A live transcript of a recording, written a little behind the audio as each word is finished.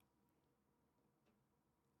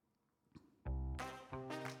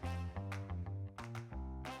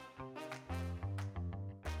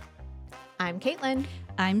I'm Caitlin.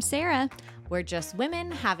 I'm Sarah. We're just women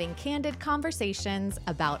having candid conversations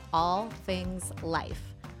about all things life.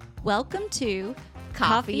 Welcome to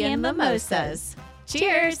Coffee and Mimosas.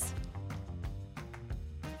 Cheers!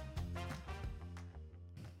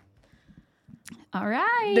 All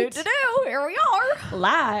right. Here we are.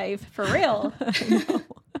 Live, for real.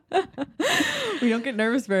 We don't get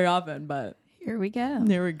nervous very often, but Here we go.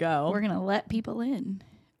 there we go. We're going to let people in.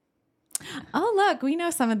 Oh, look, we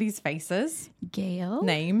know some of these faces. Gail.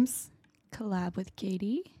 Names. Collab with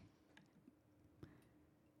Katie.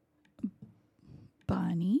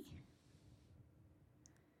 Bonnie.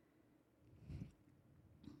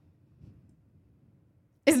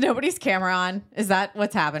 Is nobody's camera on? Is that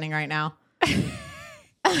what's happening right now?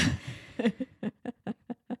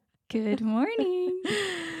 Good morning.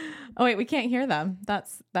 Oh, wait, we can't hear them. That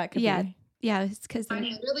could be. Yeah, it's because I'm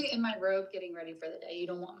really in my robe getting ready for the day. You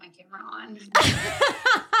don't want my camera on.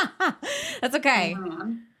 That's okay.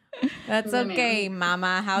 That's Ma'am. okay,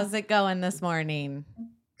 Mama. How's it going this morning?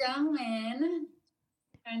 Going.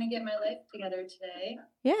 Trying to get my life together today.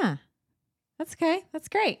 Yeah. That's okay. That's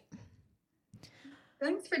great.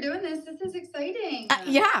 Thanks for doing this. This is exciting.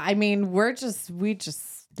 Yeah. I mean, we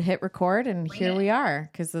just hit record and Bring here it. we are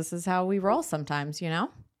because this is how we roll sometimes, you know?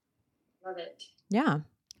 Love it. Yeah.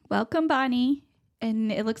 welcome, Bonnie.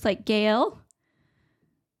 And it looks like Gail.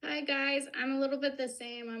 Hi guys, I'm a little bit the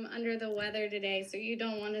same. I'm under the weather today, so you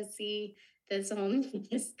don't want to see this whole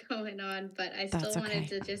mess going on, but I That's still wanted okay.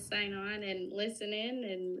 to just sign on and listen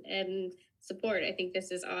in and support. I think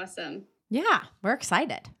this is awesome. Yeah. We're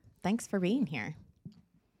excited. Thanks for being here.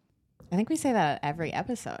 I think we say that at every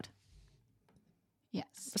episode. Yes.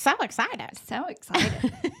 So excited. So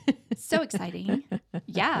excited. So exciting.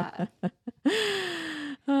 Yeah.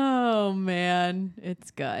 Oh, man.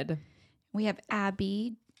 It's good. We have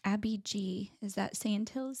Abby G. Is that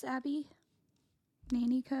Sandhills Abby?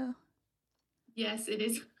 Nanny Co. Yes, it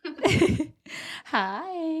is.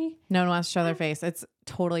 Hi. No one wants to show their face. It's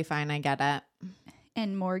totally fine. I get it.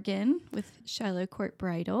 And Morgan with Shiloh Court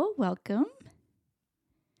Bridal. Welcome.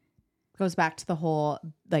 Goes back to the whole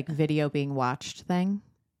like video being watched thing,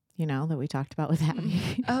 you know, that we talked about with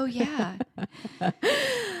Abby. Oh, yeah.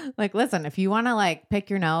 Like, listen, if you want to like pick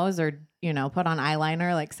your nose or, you know, put on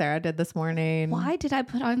eyeliner like Sarah did this morning. Why did I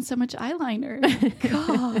put on so much eyeliner?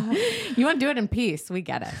 God. You want to do it in peace. We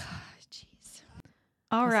get it. Jeez.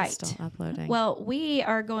 All This is right. Still uploading. Well, we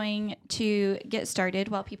are going to get started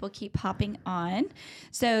while people keep hopping on.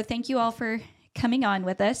 So thank you all for coming on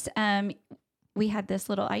with us. We had this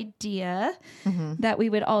little idea that we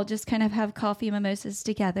would all just kind of have coffee and mimosas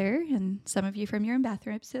together, and some of you from your own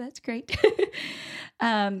bathrooms, so that's great.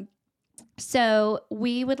 So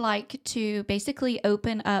we would like to basically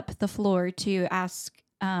open up the floor to ask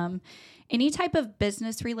any type of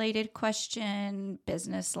business-related question,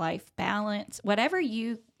 business life balance, whatever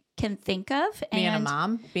you can think of. being a and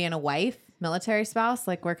mom, being a wife, military spouse,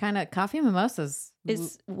 like we're kind of coffee and mimosas.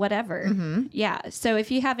 is whatever. Mhm. Yeah. So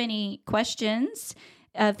if you have any questions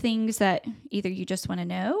of things that either you just want to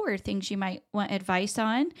know or things you might want advice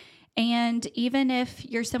on, and even if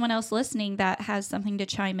you're someone else listening that has something to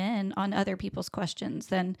chime in on other people's questions,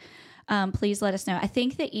 then please let us know. I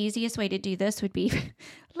think the easiest way to do this would be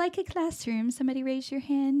like a classroom. Somebody raise your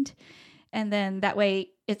hand, and then that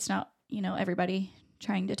way it's not, everybody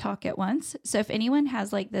trying to talk at once. So if anyone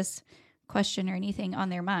has like this question or anything on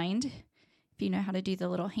their mind, if you know how to do the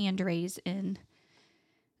little hand raise in.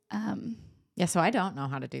 Yeah, so I don't know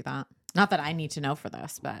how to do that. Not that I need to know for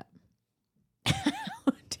this, but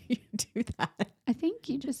how do you do that? I think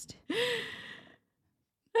you just.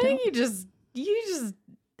 I think you just.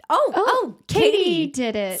 Oh, Katie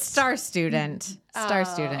did it. Star student. Star Oh.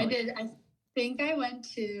 student. I did. I think I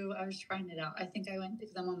was trying it out. I think I went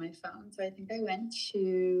because I'm on my phone. So I think I went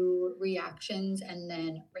to reactions and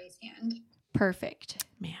then raise hand. Perfect.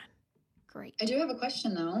 Man. Great. I do have a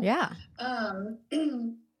question though. Yeah.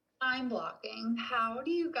 Time blocking. How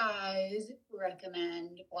do you guys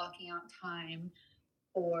recommend blocking out time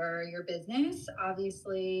for your business?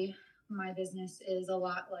 Obviously, my business is a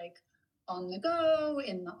lot like on the go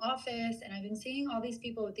in the office, and I've been seeing all these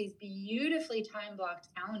people with these beautifully time blocked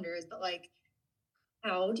calendars, but like,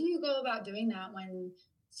 how do you go about doing that when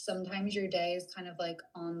sometimes your day is kind of like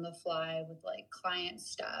on the fly with like client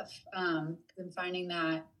stuff? 'Cause I'm finding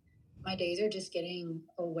that my days are just getting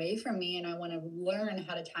away from me and I want to learn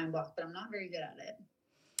how to time block, but I'm not very good at it.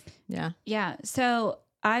 Yeah. Yeah. So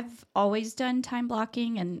I've always done time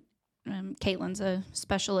blocking, and Caitlin's a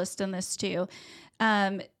specialist in this too.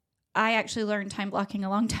 I actually learned time blocking a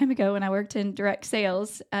long time ago when I worked in direct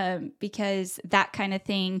sales, because that kind of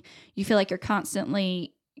thing, you feel like you're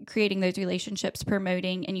constantly creating those relationships,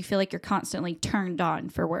 promoting, and you feel like you're constantly turned on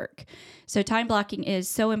for work. So time blocking is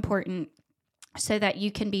so important so that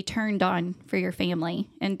you can be turned on for your family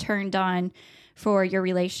and turned on for your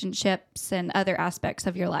relationships and other aspects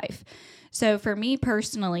of your life. So for me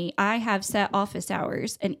personally, I have set office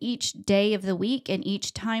hours, and each day of the week and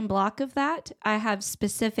each time block of that, I have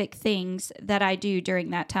specific things that I do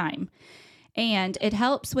during that time. And it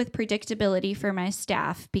helps with predictability for my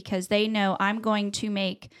staff because they know I'm going to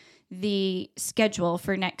make the schedule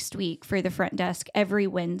for next week for the front desk every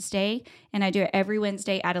Wednesday, and I do it every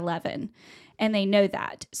Wednesday at 11. And they know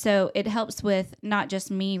that. So it helps with not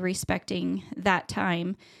just me respecting that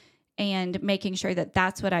time and making sure that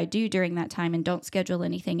that's what I do during that time and don't schedule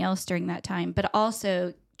anything else during that time, but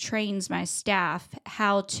also trains my staff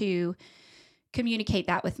how to communicate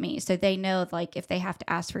that with me. So they know, like, if they have to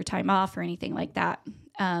ask for time off or anything like that,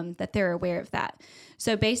 that they're aware of that.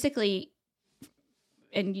 So basically,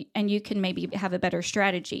 and you can maybe have a better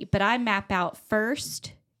strategy, but I map out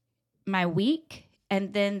first my week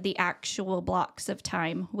and then the actual blocks of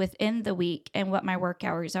time within the week and what my work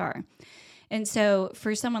hours are. And so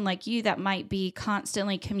for someone like you that might be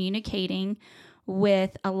constantly communicating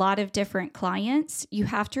with a lot of different clients, you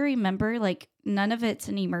have to remember, like, none of it's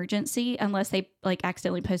an emergency unless they like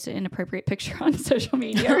accidentally post an inappropriate picture on social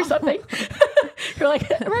media or something. You're like,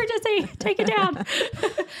 emergency, take it down.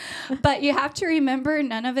 But you have to remember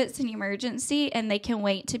none of it's an emergency, and they can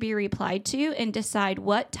wait to be replied to and decide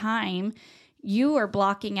what time you are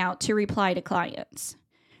blocking out to reply to clients.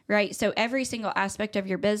 Right. So every single aspect of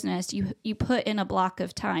your business, you put in a block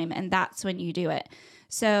of time, and that's when you do it.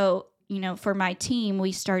 So, for my team,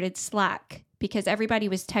 we started Slack because everybody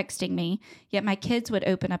was texting me, yet my kids would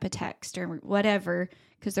open up a text or whatever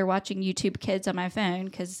because they're watching YouTube Kids on my phone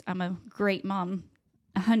because I'm a great mom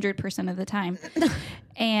 100% of the time.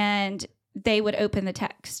 And they would open the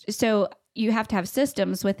text. So you have to have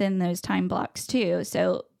systems within those time blocks too.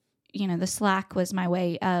 So, the Slack was my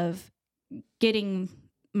way of getting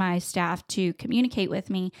my staff to communicate with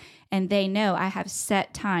me, and they know I have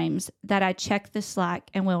set times that I check the Slack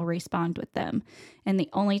and will respond with them. And the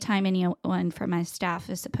only time anyone from my staff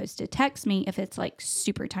is supposed to text me if it's like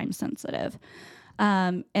super time sensitive.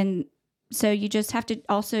 And so you just have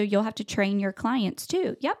to you'll have to train your clients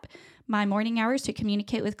too. Yep. My morning hours to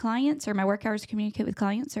communicate with clients, or my work hours to communicate with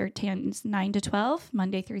clients, are 9 to 12,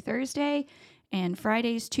 Monday through Thursday. And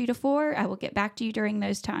Fridays 2 to 4, I will get back to you during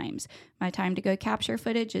those times. My time to go capture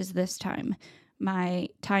footage is this time. My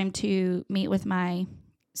time to meet with my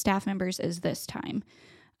staff members is this time.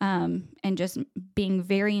 And just being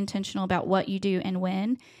very intentional about what you do and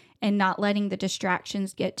when, and not letting the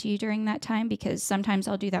distractions get to you during that time, because sometimes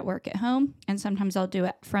I'll do that work at home and sometimes I'll do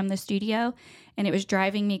it from the studio. And it was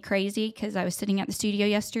driving me crazy because I was sitting at the studio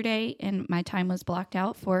yesterday and my time was blocked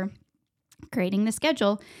out for creating the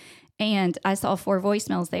schedule. And I saw 4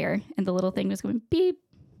 voicemails there, and the little thing was going beep,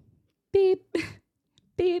 beep,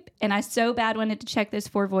 beep. And I so bad wanted to check those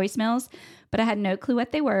 4 voicemails, but I had no clue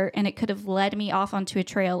what they were, and it could have led me off onto a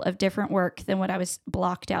trail of different work than what I was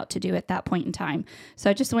blocked out to do at that point in time. So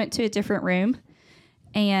I just went to a different room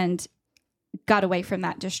and got away from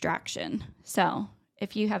that distraction. So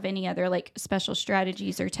if you have any other like special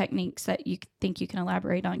strategies or techniques that you think you can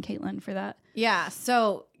elaborate on, Caitlin, for that. Yeah.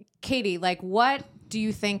 So Katie, like, what do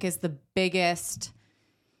you think is the biggest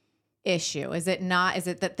issue? Is it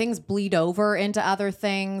that things bleed over into other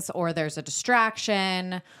things, or there's a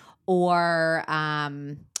distraction, or,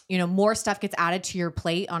 more stuff gets added to your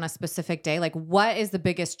plate on a specific day? Like, what is the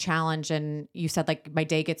biggest challenge? And you said, like, my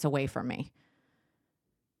day gets away from me.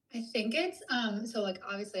 I think it's, so like,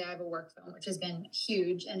 obviously I have a work phone, which has been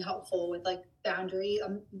huge and helpful with like boundaries.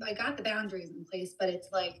 I got the boundaries in place, but it's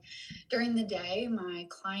like during the day, my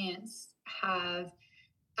clients have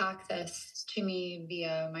access to me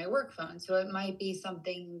via my work phone. So it might be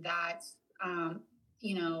something that's,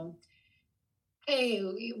 hey,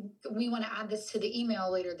 we want to add this to the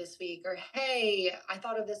email later this week, or hey, I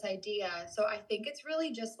thought of this idea. So I think it's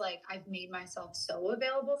really just like I've made myself so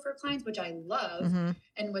available for clients, which I love, Mm-hmm.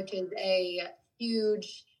 and which is a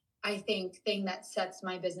huge, I think, thing that sets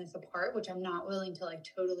my business apart, which I'm not willing to like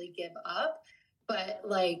totally give up. But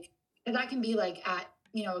like, because I can be like at,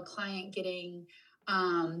 a client getting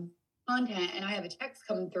content, and I have a text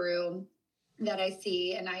come through that I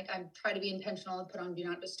see, and I try to be intentional and put on do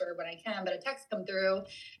not disturb when I can, but a text come through,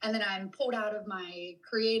 and then I'm pulled out of my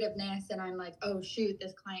creativeness, and I'm like, oh shoot,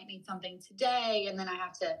 this client needs something today, and then I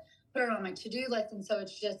have to put it on my to-do list. And so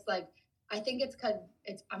it's just like I think it's because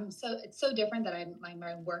it's so different that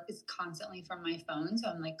my work is constantly from my phone. So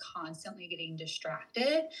I'm like constantly getting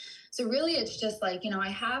distracted. So really it's just like, I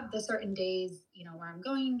have the certain days, where I'm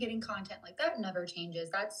going and getting content, like that never changes.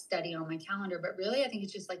 That's steady on my calendar. But really I think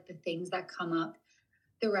it's just like the things that come up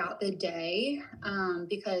throughout the day,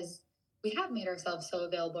 because we have made ourselves so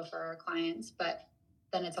available for our clients, but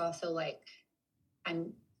then it's also like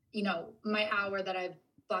my hour that I've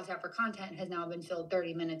blocked out for content has now been filled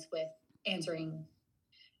 30 minutes with answering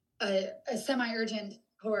a semi-urgent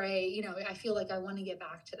or I feel like I want to get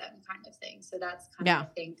back to them kind of thing. So that's kind of,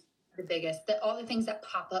 I think, the biggest, all the things that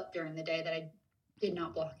pop up during the day that I did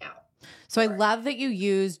not block out. So I love that you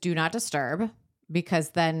use Do Not Disturb, because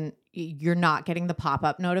then you're not getting the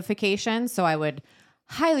pop-up notification. So I would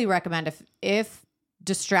highly recommend if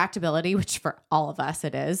distractibility, which for all of us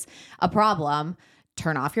it is a problem,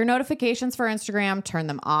 turn off your notifications for Instagram, turn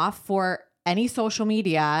them off for any social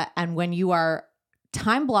media. And when you are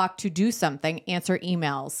time blocked to do something, answer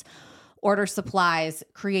emails, order supplies,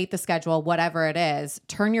 create the schedule, whatever it is,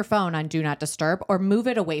 turn your phone on Do Not Disturb or move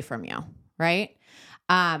it away from you, right?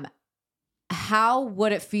 How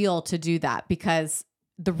would it feel to do that? Because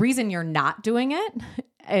the reason you're not doing it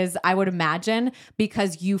is, I would imagine,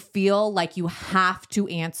 because you feel like you have to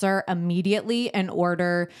answer immediately in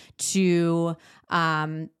order to,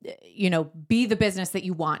 be the business that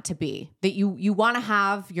you want to be, that you want to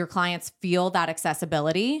have your clients feel that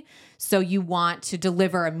accessibility. So you want to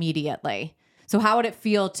deliver immediately. So how would it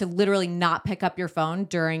feel to literally not pick up your phone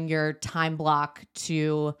during your time block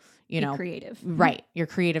to, be creative, right? Your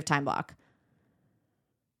creative time block.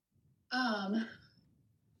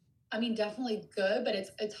 I mean, definitely good, but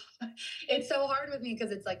it's so hard with me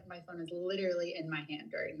because it's like my phone is literally in my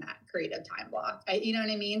hand during that creative time block. You know what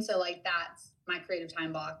I mean? So like that's my creative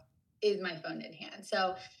time block is my phone in hand.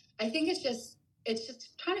 So I think it's just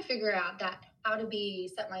trying to figure out how to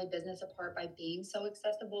set my business apart by being so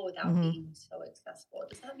accessible without being so accessible.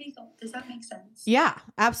 Does that make sense? Yeah,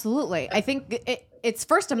 absolutely. I think it's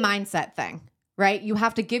first a mindset thing. Right? You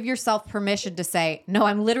have to give yourself permission to say, no,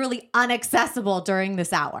 I'm literally unaccessible during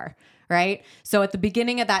this hour, right? So at the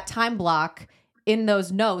beginning of that time block, in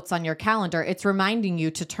those notes on your calendar, it's reminding you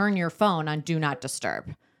to turn your phone on Do Not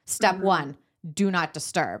Disturb. Step 1, Do Not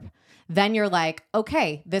Disturb. Then you're like,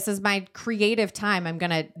 okay, this is my creative time. I'm going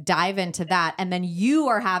to dive into that. And then you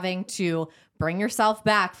are having to bring yourself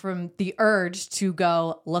back from the urge to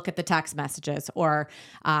go look at the text messages or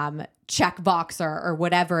check Voxer or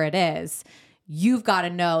whatever it is. You've got to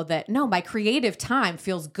know that, no, my creative time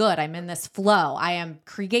feels good. I'm in this flow. I am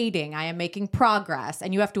creating. I am making progress.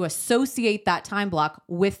 And you have to associate that time block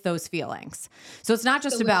with those feelings. So it's not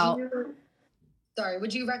just about...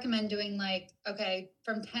 Would you recommend doing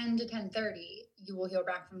from 10 to 10:30, you will hear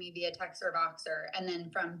back from me via text or Voxer. And then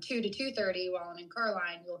from 2 to 2:30, while I'm in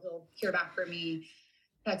Carline, you'll hear back from me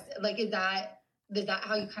text. Is that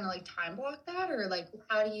how you kind of time block that? Or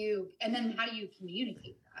how do you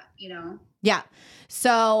communicate that, Yeah.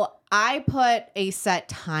 So I put a set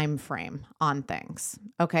time frame on things.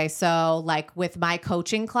 Okay. So with my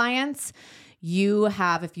coaching clients,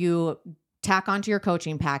 if you tack onto your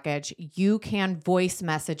coaching package, you can voice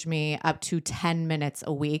message me up to 10 minutes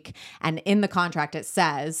a week. And in the contract, it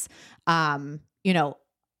says,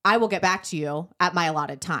 I will get back to you at my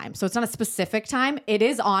allotted time. So it's not a specific time. It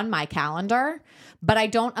is on my calendar, but I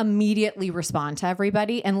don't immediately respond to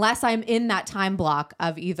everybody unless I'm in that time block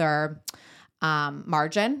of either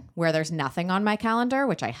margin where there's nothing on my calendar,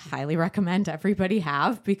 which I highly recommend everybody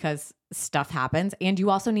have because stuff happens. And you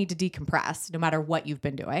also need to decompress no matter what you've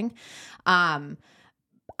been doing.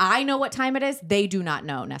 I know what time it is. They do not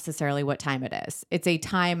know necessarily what time it is. It's a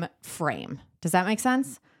time frame. Does that make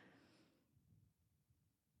sense?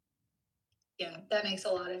 Yeah, that makes a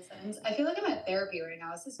lot of sense. I feel like I'm at therapy right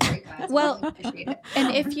now. This is great, guys. Well,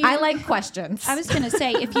 and if you, I like questions. I was going to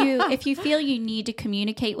say, if you feel you need to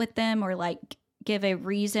communicate with them or give a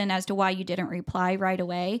reason as to why you didn't reply right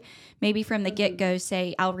away, maybe from the get-go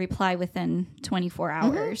say, I'll reply within 24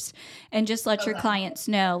 hours and just let your clients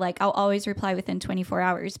know, I'll always reply within 24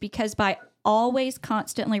 hours, because by always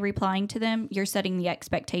constantly replying to them, you're setting the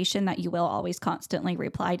expectation that you will always constantly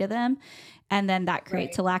reply to them. And then that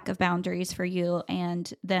creates a lack of boundaries for you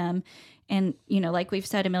and them. And, like we've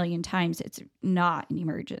said a million times, it's not an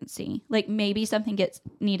emergency. Maybe something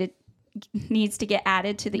needs to get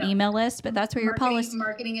added to the email list, but that's where your policy.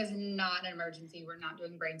 Marketing is not an emergency. We're not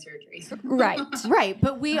doing brain surgeries. Right.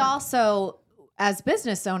 But we also, as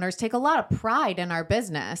business owners, take a lot of pride in our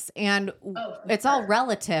business, and it's all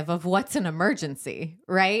relative of what's an emergency,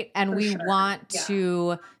 right? And we want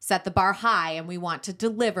to set the bar high, and we want to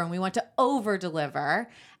deliver, and we want to over deliver.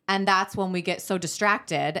 And that's when we get so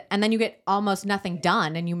distracted, and then you get almost nothing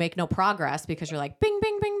done and you make no progress because you're like, bing,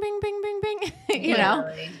 bing, bing, bing, bing, bing, bing, you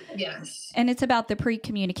know? Yes. And it's about the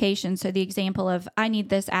pre-communication. So the example of, I need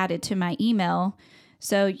this added to my email.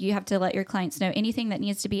 So you have to let your clients know anything that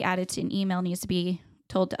needs to be added to an email needs to be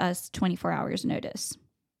told to us 24 hours notice,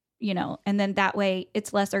 you know, and then that way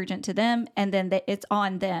it's less urgent to them. And then it's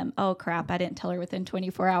on them. Oh crap, I didn't tell her within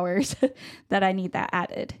 24 hours that I need that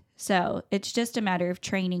added. So it's just a matter of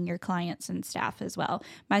training your clients and staff as well.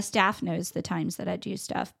 My staff knows the times that I do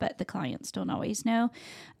stuff, but the clients don't always know.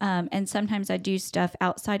 And sometimes I do stuff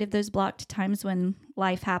outside of those blocked times when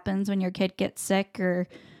life happens, when your kid gets sick or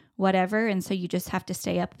whatever. And so you just have to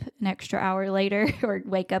stay up an extra hour later or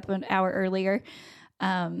wake up an hour earlier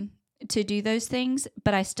to do those things.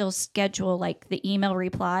 But I still schedule like the email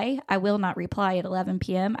reply. I will not reply at 11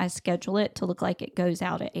 p.m. I schedule it to look like it goes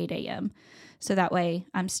out at 8 a.m. So that way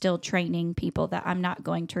I'm still training people that I'm not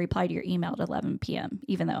going to reply to your email at 11 p.m.,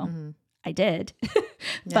 even though I did,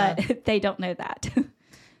 but they don't know that.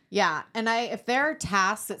 Yeah. And if there are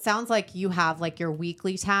tasks, it sounds like you have like your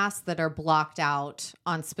weekly tasks that are blocked out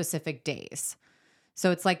on specific days.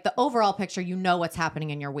 So it's like the overall picture, you know what's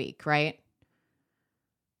happening in your week, right?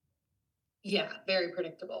 Yeah, very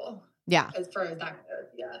predictable. Yeah. As far as that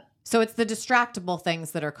goes, yeah. So it's the distractible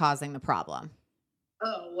things that are causing the problem.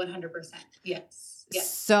 Oh, 100%. Yes.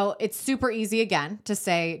 Yes. So it's super easy again to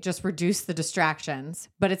say just reduce the distractions,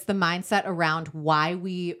 but it's the mindset around why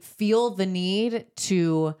we feel the need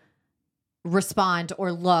to respond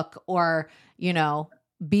or look or, you know,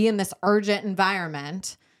 be in this urgent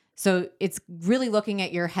environment. So it's really looking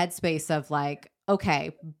at your headspace of like,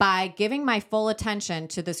 okay, by giving my full attention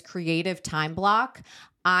to this creative time block,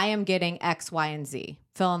 I am getting X, Y, and Z.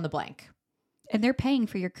 Fill in the blank. And they're paying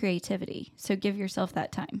for your creativity. So give yourself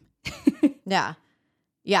that time. Yeah.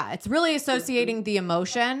 Yeah. It's really associating the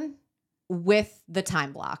emotion with the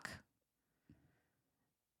time block.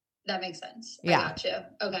 That makes sense. Yeah. I gotcha.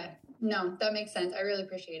 Okay. No, that makes sense. I really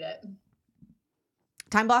appreciate it.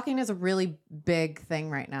 Time blocking is a really big thing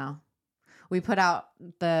right now. We put out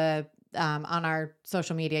the on our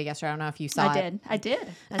social media yesterday. I don't know if you saw it. I did.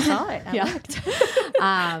 I saw it. I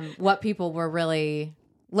looked. What people were really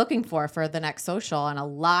looking for the next social, and a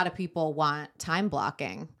lot of people want time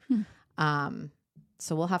blocking.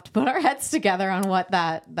 So we'll have to put our heads together on what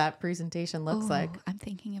that presentation looks like. I'm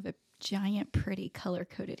thinking of a giant, pretty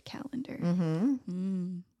color-coded calendar.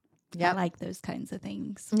 Yeah, I like those kinds of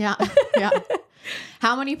things. Yeah, yeah.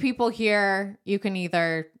 How many people here? You can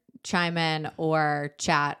either chime in or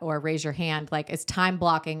chat or raise your hand. Like, is time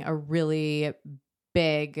blocking a really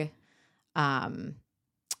big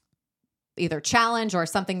either challenge or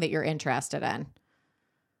something that you're interested in?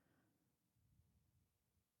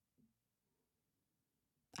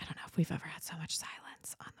 I don't know if we've ever had so much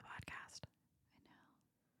silence on the podcast.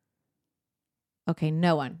 I know. Okay,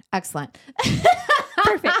 no one. Excellent.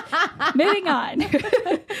 Perfect. Moving on.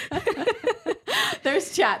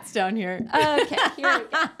 There's chats down here. Okay, here we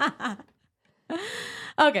go.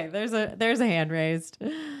 Okay, there's a hand raised.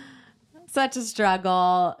 Such a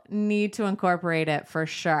struggle. Need to incorporate it for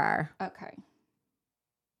sure. Okay.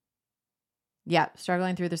 Yeah,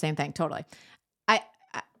 struggling through the same thing. Totally. I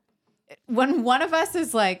when one of us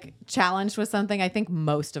is like challenged with something, I think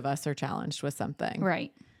most of us are challenged with something.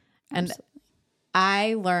 Right. And Absolutely.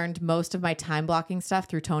 I learned most of my time blocking stuff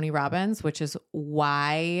through Tony Robbins, which is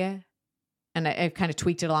why, and I've kind of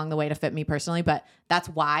tweaked it along the way to fit me personally, but that's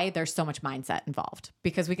why there's so much mindset involved,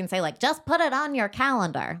 because we can say like, just put it on your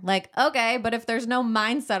calendar. Like, okay, but if there's no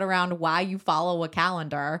mindset around why you follow a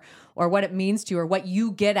calendar or what it means to you or what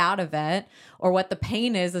you get out of it or what the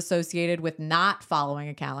pain is associated with not following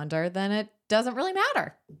a calendar, then it doesn't really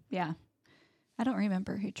matter. Yeah. I don't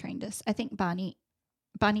remember who trained us. I think Bonnie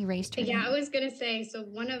raised her Yeah, hand. I was going to say, so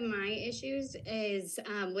one of my issues is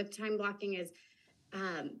with time blocking is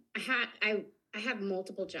I have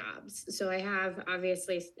multiple jobs. So I have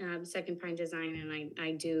obviously Second Pine Design, and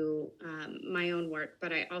I do my own work,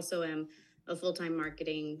 but I also am a full-time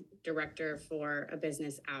marketing director for a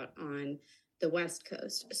business out on the West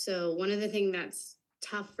Coast. So one of the things that's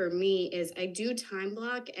tough for me is I do time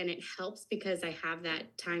block, and it helps because I have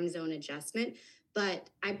that time zone adjustment. But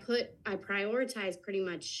I prioritize pretty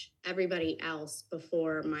much everybody else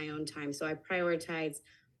before my own time. So I prioritize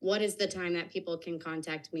what is the time that people can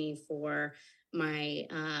contact me for my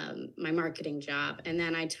my marketing job, and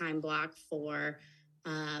then I time block for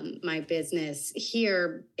my business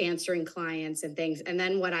here, answering clients and things. And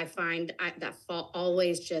then what I find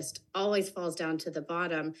always falls down to the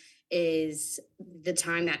bottom is the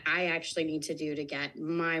time that I actually need to do to get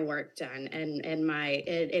my work done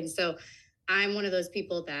and so I'm one of those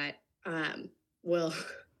people that will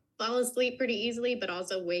fall asleep pretty easily, but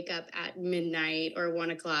also wake up at midnight or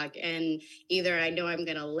 1 o'clock. And either I know I'm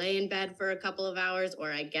going to lay in bed for a couple of hours,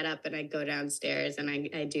 or I get up and I go downstairs and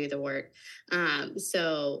I do the work. And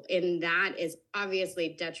that is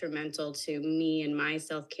obviously detrimental to me and my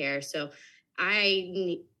self-care. So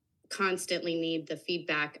constantly need the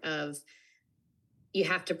feedback of, you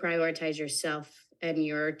have to prioritize yourself and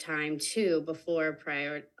your time too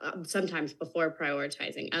sometimes before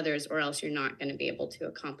prioritizing others, or else you're not going to be able to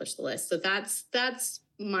accomplish the list. So that's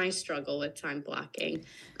my struggle with time blocking.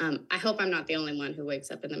 I hope I'm not the only one who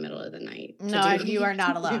wakes up in the middle of the night. No, you are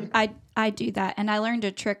not alone. I do that. And I learned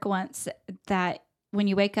a trick once that when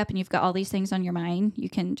you wake up and you've got all these things on your mind, you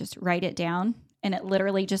can just write it down, and it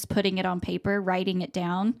literally just putting it on paper, writing it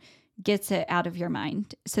down, gets it out of your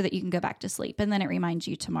mind so that you can go back to sleep. And then it reminds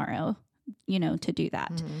you tomorrow, to do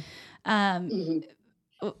that.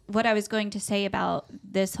 What I was going to say about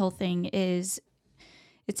this whole thing is,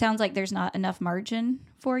 it sounds like there's not enough margin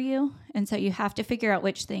for you. And so you have to figure out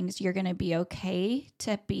which things you're going to be okay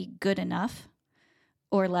to be good enough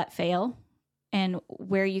or let fail, and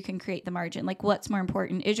where you can create the margin. Like, what's more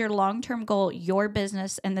important? Is your long-term goal your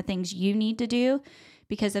business and the things you need to do?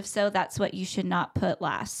 Because if so, that's what you should not put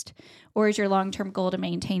last. Or is your long-term goal to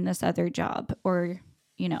maintain this other job, or,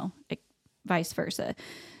 vice versa?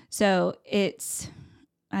 So I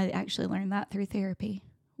actually learned that through therapy.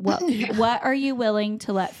 What are you willing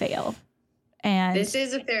to let fail? And this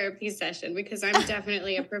is a therapy session, because I'm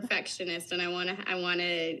definitely a perfectionist, and I want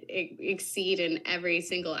to exceed in every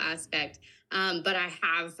single aspect. But I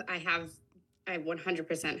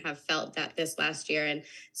 100% have felt that this last year. And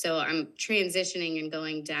so I'm transitioning and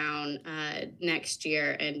going down next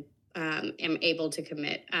year, and am able to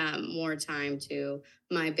commit more time to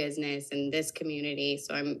my business and this community.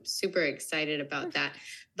 So I'm super excited about that.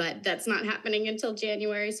 But that's not happening until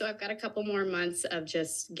January. So I've got a couple more months of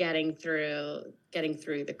just getting through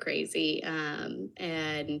the crazy.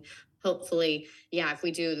 And hopefully,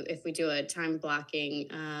 if we do a time blocking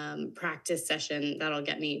practice session, that'll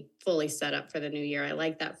get me fully set up for the new year. I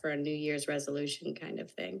like that for a New Year's resolution kind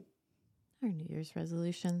of thing. Our New Year's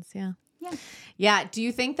resolutions, yeah. Yeah. Yeah. Do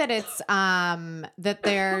you think that it's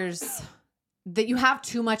that you have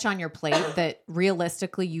too much on your plate, that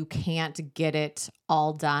realistically you can't get it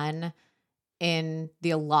all done in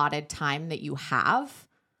the allotted time that you have?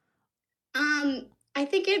 I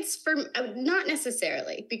think it's not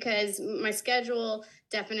necessarily, because my schedule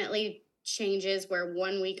definitely changes, where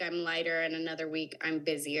 1 week I'm lighter and another week I'm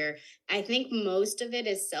busier. I think most of it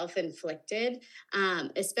is self-inflicted,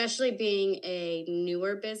 especially being a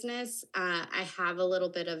newer business. I have a little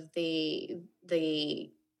bit of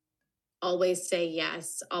the always say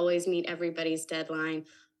yes, always meet everybody's deadline,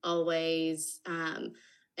 always.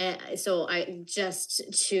 So I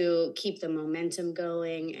just to keep the momentum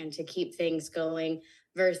going and to keep things going,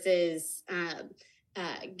 versus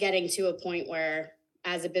getting to a point where,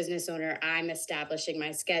 as a business owner, I'm establishing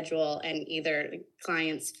my schedule, and either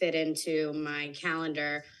clients fit into my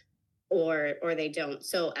calendar or they don't.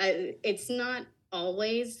 So it's not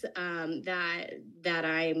always that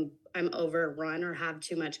I'm overrun or have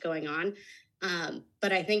too much going on.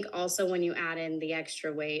 But I think also when you add in the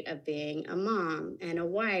extra weight of being a mom and a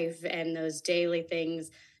wife and those daily things,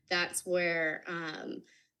 that's where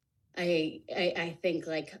I think,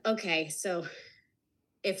 like, okay, so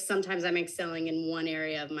if sometimes I'm excelling in one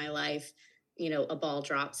area of my life, a ball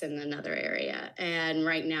drops in another area. And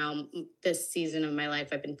right now, this season of my life,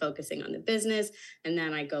 I've been focusing on the business, and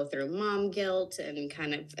then I go through mom guilt and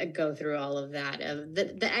kind of go through all of that, of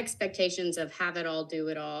the expectations of have it all, do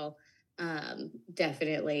it all.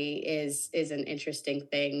 Definitely is an interesting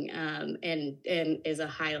thing, and is a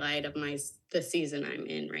highlight of the season I'm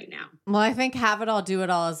in right now. Well, I think have it all, do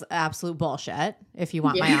it all is absolute bullshit, if you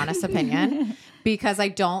want my honest opinion, because I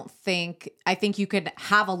think you could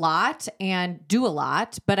have a lot and do a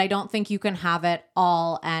lot, but I don't think you can have it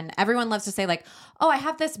all. And everyone loves to say, like, oh, I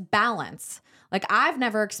have this balance. Like, I've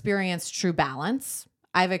never experienced true balance.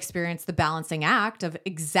 I've experienced the balancing act of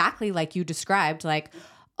exactly like you described, like,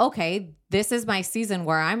 okay, this is my season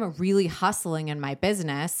where I'm really hustling in my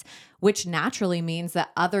business, which naturally means that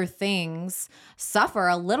other things suffer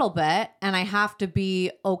a little bit. And I have to be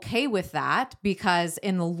okay with that, because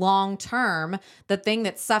in the long term, the thing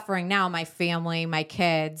that's suffering now, my family, my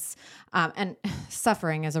kids, and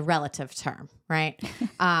suffering is a relative term, right?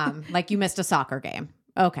 Like you missed a soccer game.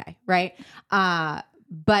 Okay. Right.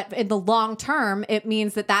 But in the long term, it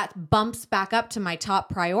means that bumps back up to my top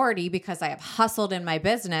priority because I have hustled in my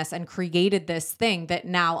business and created this thing that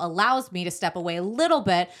now allows me to step away a little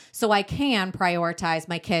bit so I can prioritize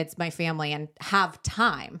my kids, my family, and have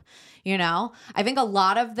time. I think a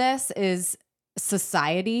lot of this is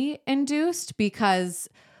society induced because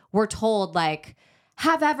we're told like,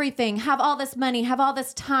 have everything, have all this money, have all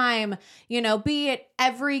this time, be at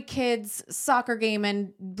every kid's soccer game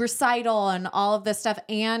and recital and all of this stuff.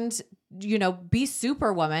 And, be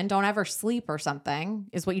superwoman. Don't ever sleep or something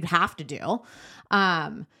is what you'd have to do.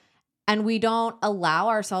 And we don't allow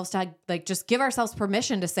ourselves to like, just give ourselves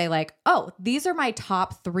permission to say like, oh, these are my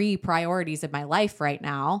top 3 priorities in my life right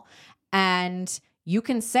now. And you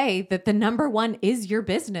can say that the number 1 is your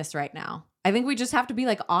business right now. I think we just have to be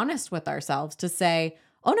like honest with ourselves to say,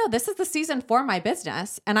 oh no, this is the season for my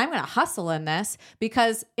business and I'm going to hustle in this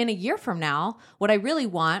because in a year from now, what I really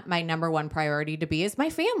want my number 1 priority to be is my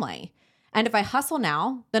family. And if I hustle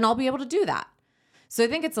now, then I'll be able to do that. So I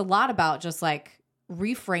think it's a lot about just like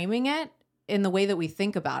reframing it in the way that we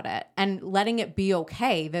think about it and letting it be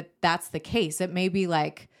okay that that's the case. It may be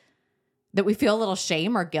like that we feel a little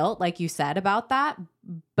shame or guilt, like you said about that,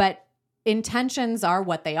 but intentions are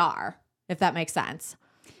what they are. If that makes sense.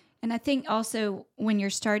 And I think also when you're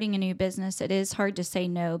starting a new business, it is hard to say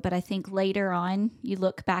no. But I think later on, you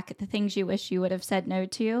look back at the things you wish you would have said no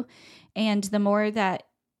to. And the more that,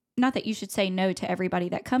 not that you should say no to everybody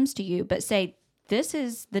that comes to you, but say, this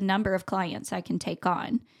is the number of clients I can take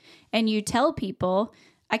on. And you tell people,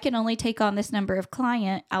 I can only take on this number of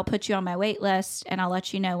client. I'll put you on my wait list and I'll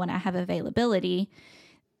let you know when I have availability.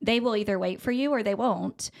 They will either wait for you or they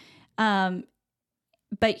won't.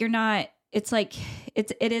 But you're not, it's like,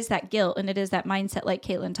 it is that guilt and it is that mindset like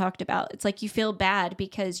Caitlin talked about. It's like you feel bad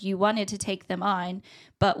because you wanted to take them on,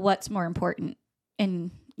 but what's more important?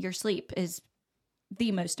 And your sleep is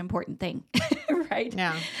the most important thing, right?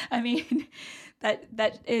 Yeah. I mean,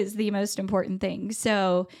 that is the most important thing.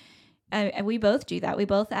 So we both do that. We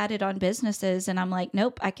both added on businesses and I'm like,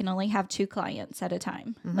 nope, I can only have 2 clients at a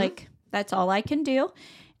time. Mm-hmm. Like that's all I can do.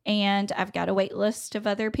 And I've got a wait list of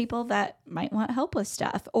other people that might want help with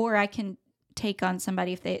stuff, or I can take on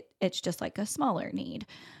somebody if it's just like a smaller need.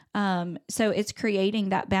 So it's creating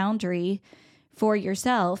that boundary for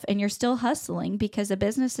yourself, and you're still hustling because a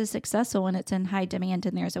business is successful when it's in high demand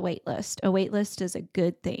and there's a wait list. A wait list is a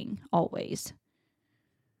good thing always.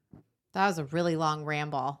 That was a really long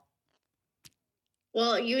ramble.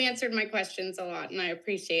 Well, you answered my questions a lot and I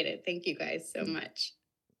appreciate it. Thank you guys so much.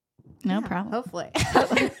 No problem. Hopefully.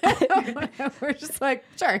 We're just like,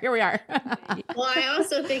 sure, here we are. Well, I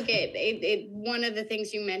also think one of the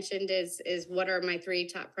things you mentioned is what are my 3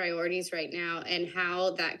 top priorities right now and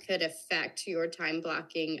how that could affect your time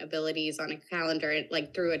blocking abilities on a calendar,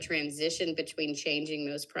 like through a transition between changing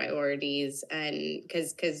those priorities. And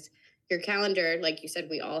because your calendar, like you said,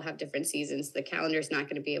 we all have different seasons. The calendar is not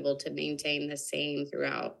going to be able to maintain the same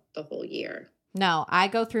throughout the whole year. No, I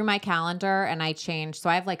go through my calendar and I change. So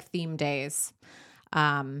I have like theme days.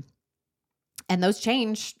 And those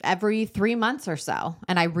change every 3 months or so.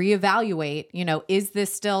 And I reevaluate, is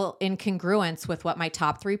this still in congruence with what my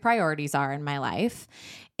top 3 priorities are in my life?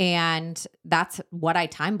 And that's what I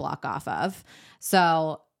time block off of.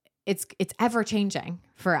 So it's ever changing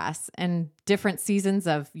for us, and different seasons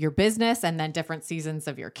of your business and then different seasons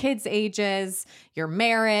of your kids' ages, your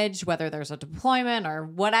marriage, whether there's a deployment or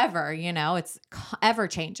whatever, it's ever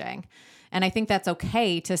changing. And I think that's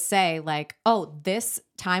okay to say like, oh, this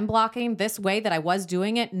time blocking, this way that I was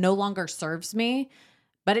doing it no longer serves me,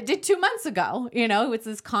 but it did 2 months ago. It's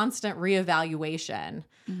this constant reevaluation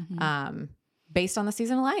based on the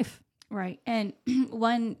season of life. Right. And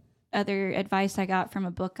one other advice I got from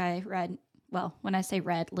a book I read, well, when I say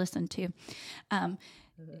read, listen to,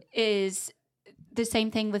 is the same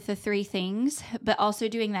thing with the 3 things, but also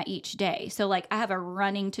doing that each day. So like I have a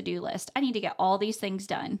running to-do list. I need to get all these things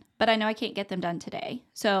done, but I know I can't get them done today.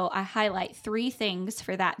 So I highlight 3 things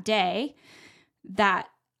for that day that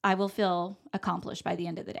I will feel accomplished by the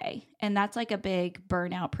end of the day. And that's like a big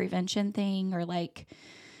burnout prevention thing, or like,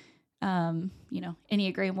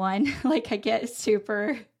 Enneagram 1, like I get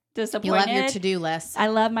super disappointed. You love your to-do list. I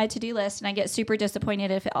love my to-do list, and I get super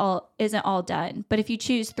disappointed if it isn't all done. But if you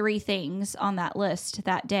choose 3 things on that list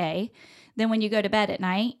that day, then when you go to bed at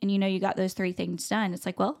night and you got those 3 things done, it's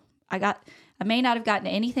like, well, I may not have gotten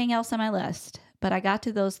anything else on my list, but I got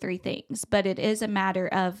to those 3 things. But it is a matter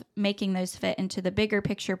of making those fit into the bigger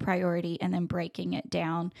picture priority and then breaking it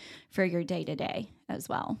down for your day-to-day as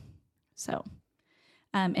well. So,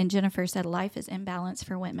 and Jennifer said life is imbalanced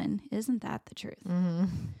for women. Isn't that the truth? Mm-hmm.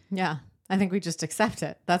 Yeah, I think we just accept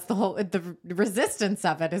it. That's the resistance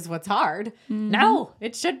of it is what's hard. No,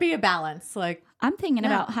 it should be a balance. Like, I'm thinking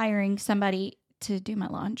about hiring somebody to do my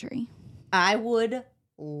laundry. I would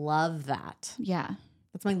love that. Yeah.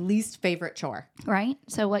 That's my least favorite chore. Right?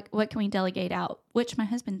 So what can we delegate out? Which my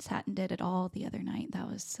husband sat and did it all the other night. That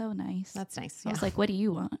was so nice. That's nice. I was like, what do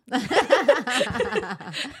you want?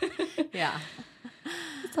 Yeah.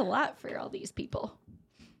 It's a lot for all these people.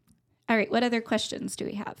 All right. What other questions do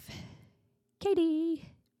we have? Katie.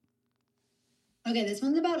 Okay, this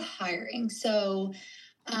one's about hiring. So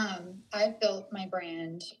I've built my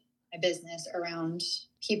brand, my business around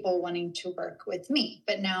people wanting to work with me.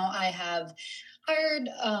 But now I have hired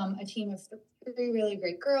a team of three really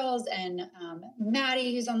great girls and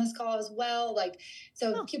Maddie, who's on this call as well.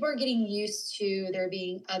 So people are getting used to there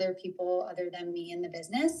being other people other than me in the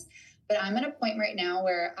business. But I'm at a point right now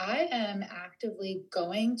where I am actively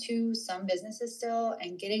going to some businesses still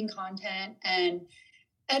and getting content and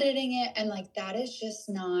editing it. And that is just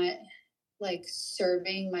not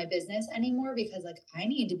serving my business anymore, because I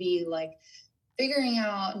need to be figuring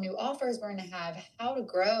out new offers we're going to have, how to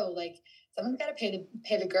grow. Someone's got to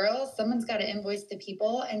pay the girls, someone's got to invoice the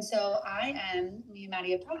people. And so me and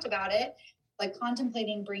Maddie have talked about it,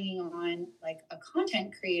 contemplating bringing on a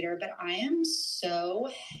content creator, but I am so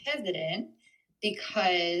hesitant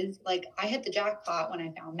because I hit the jackpot when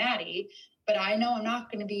I found Maddie, but I know I'm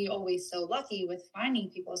not going to be always so lucky with finding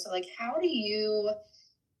people. So how do you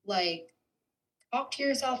talk to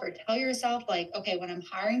yourself or tell yourself okay, when I'm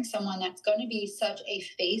hiring someone that's going to be such a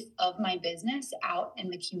face of my business out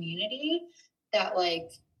in the community, that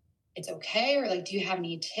it's okay? Or do you have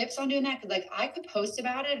any tips on doing that? Because I could post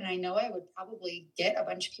about it and I know I would probably get a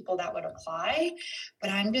bunch of people that would apply, but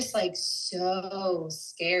I'm just so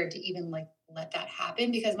scared to even let that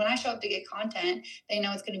happen, because when I show up to get content, they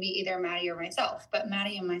know it's going to be either Maddie or myself, but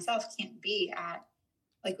Maddie and myself can't be at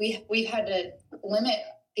we've had to limit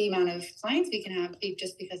the amount of clients we can have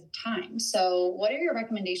just because of time. So what are your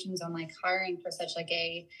recommendations on hiring for such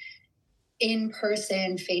a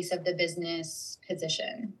in-person face of the business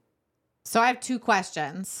position? So I have two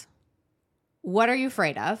questions. What are you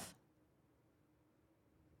afraid of?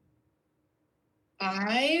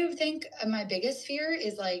 I think my biggest fear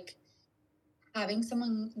is having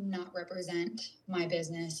someone not represent my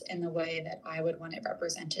business in the way that I would want it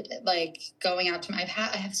represented. Going out to I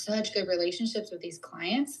have such good relationships with these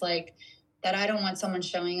clients, that I don't want someone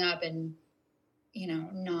showing up and,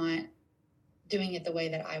 not doing it the way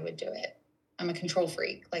that I would do it. I'm a control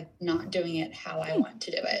freak, not doing it how I want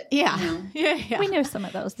to do it. Yeah. Yeah. We know some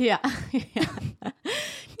of those. Yeah.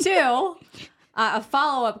 Two, a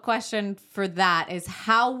follow-up question for that is,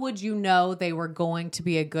 how would you know they were going to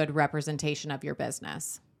be a good representation of your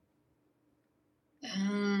business?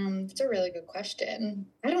 It's a really good question.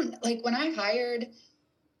 I don't when I hired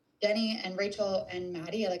Jenny and Rachel and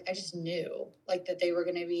Maddie, I just knew that they were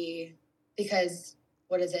going to be, because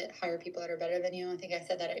what is it? Hire people that are better than you. I think I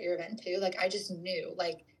said that at your event too. I just knew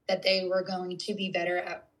that they were going to be better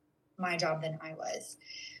at my job than I was.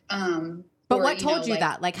 But what told you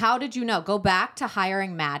that? How did you know? Go back to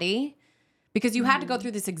hiring Maddie, because you had to go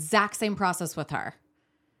through this exact same process with her,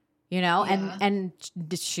 and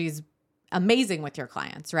she's amazing with your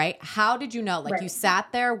clients, right? How did you know? You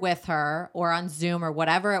sat there with her or on Zoom or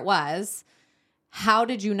whatever it was. How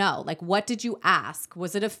did you know? What did you ask?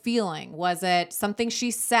 Was it a feeling? Was it something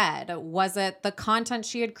she said? Was it the content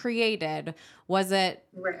she had created? Was it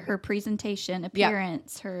her presentation,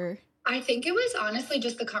 appearance, her... I think it was honestly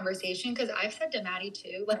just the conversation, because I've said to Maddie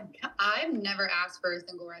too, I've never asked for a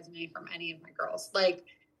single resume from any of my girls. I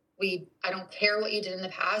don't care what you did in the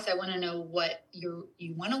past. I want to know what you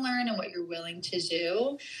want to learn and what you're willing to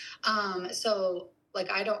do.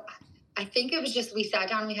 I think it was just, we sat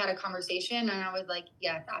down, we had a conversation, and I was like,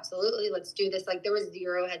 yes, absolutely. Let's do this. There was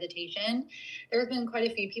zero hesitation. There have been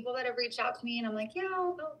quite a few people that have reached out to me, and I'm like, yeah,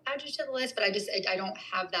 I'll add you to the list, but I don't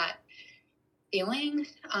have that feeling.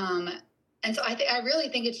 And so I really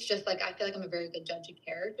think it's just I feel I'm a very good judge of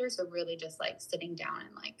character. So really just sitting down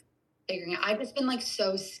and figuring out. I've just been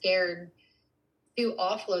so scared to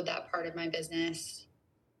offload that part of my business,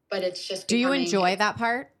 but it's just. Do you enjoy that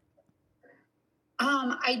part?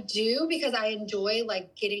 I do, because I enjoy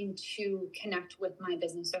getting to connect with my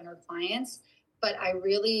business owner clients, but I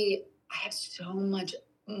have so much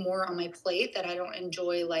more on my plate that I don't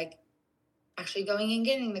enjoy actually going and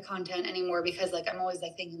getting the content anymore, because I'm always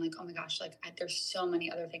thinking oh my gosh, there's so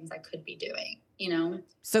many other things I could be doing,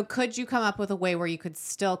 So could you come up with a way where you could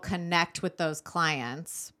still connect with those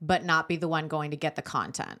clients, but not be the one going to get the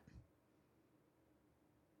content?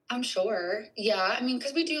 I'm sure. Yeah. I mean,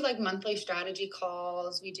 because we do monthly strategy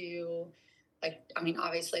calls. We do like, I mean,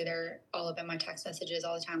 obviously they're all up in my text messages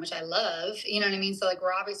all the time, which I love, you know what I mean? So like,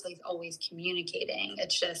 we're obviously always communicating.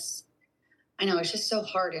 It's just, I know it's just so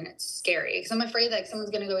hard and it's scary because I'm afraid like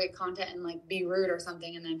someone's going to go get content and like be rude or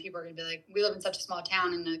something. And then people are going to be like, we live in such a small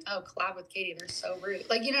town and like, oh, collab with Katie. They're so rude.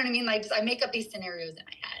 Like, you know what I mean? Like just, I make up these scenarios in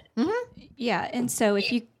my head. Mm-hmm. Yeah. And so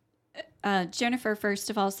if you, Jennifer,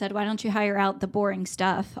 first of all, said, why don't you hire out the boring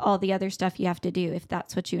stuff, all the other stuff you have to do if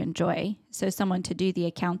that's what you enjoy? So someone to do the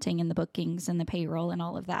accounting and the bookings and the payroll and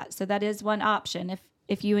all of that. So that is one option.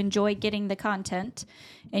 If you enjoy getting the content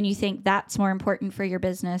and you think that's more important for your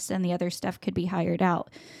business and the other stuff could be hired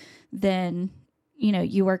out, then, you know,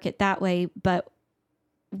 you work it that way. But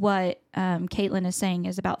what Caitlin is saying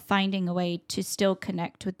is about finding a way to still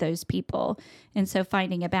connect with those people. And so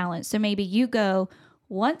finding a balance. So maybe you go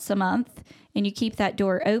once a month and you keep that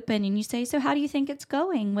door open and you say, so how do you think it's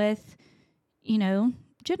going with, you know,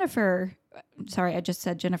 Jennifer? Sorry, I just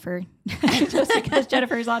said Jennifer just because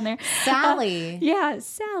Jennifer's on there. Sally. Yeah,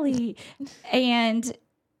 Sally. And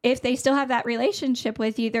if they still have that relationship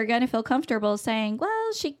with you, they're going to feel comfortable saying,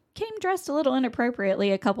 well, she came dressed a little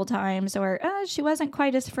inappropriately a couple times, or she wasn't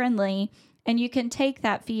quite as friendly. And you can take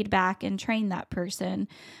that feedback and train that person.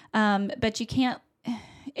 But you can't.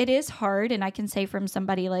 It is hard, and I can say from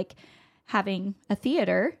somebody like having a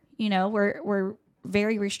theater, you know, we're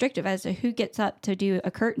very restrictive as to who gets up to do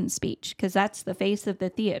a curtain speech because that's the face of the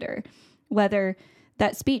theater. Whether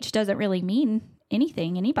that speech doesn't really mean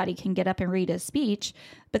anything, anybody can get up and read a speech,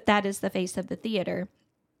 but that is the face of the theater.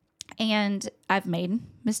 And I've made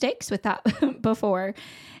mistakes with that before,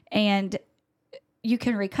 and you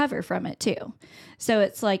can recover from it too. So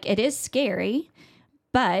it's like, it is scary,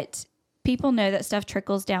 but people know that stuff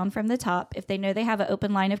trickles down from the top. If they know they have an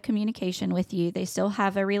open line of communication with you, they still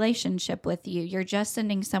have a relationship with you. You're just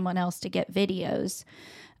sending someone else to get videos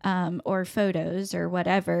or photos or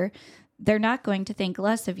whatever. They're not going to think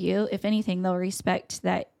less of you. If anything, they'll respect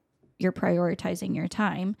that you're prioritizing your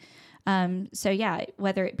time. So yeah,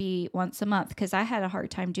 whether it be once a month, because I had a hard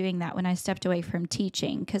time doing that when I stepped away from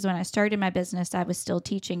teaching. Because when I started my business, I was still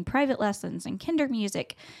teaching private lessons and kinder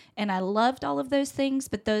music, and I loved all of those things.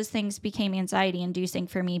 But those things became anxiety inducing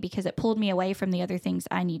for me because it pulled me away from the other things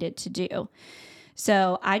I needed to do.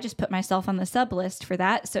 So I just put myself on the sub list for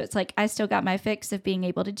that. So it's like I still got my fix of being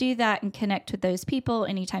able to do that and connect with those people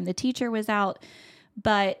anytime the teacher was out.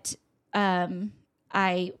 But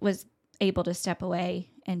I was able to step away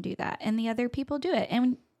and do that. And the other people do it.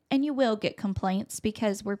 And you will get complaints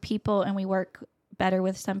because we're people and we work better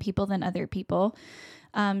with some people than other people.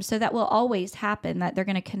 So that will always happen, that they're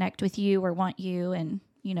going to connect with you or want you. And,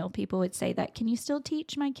 you know, people would say that, can you still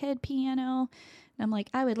teach my kid piano? And I'm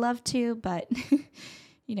like, I would love to, but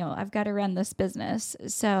you know, I've got to run this business.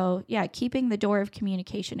 So yeah, keeping the door of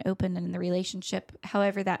communication open in the relationship,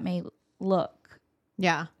 however that may look.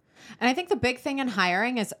 Yeah. And I think the big thing in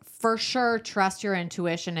hiring is for sure trust your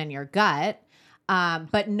intuition and your gut,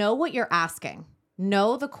 but know what you're asking.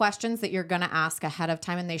 Know the questions that you're going to ask ahead of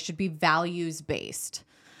time, and they should be values based.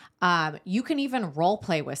 You can even role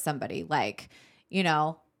play with somebody like, you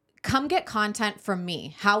know, come get content from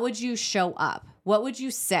me. How would you show up? What would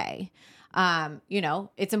you say? You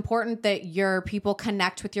know, it's important that your people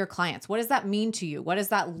connect with your clients. What does that mean to you? What does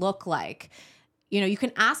that look like? You know, you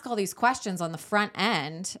can ask all these questions on the front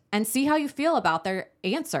end and see how you feel about their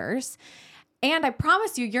answers. And I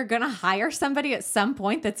promise you, you're going to hire somebody at some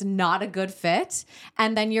point that's not a good fit.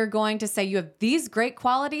 And then you're going to say, you have these great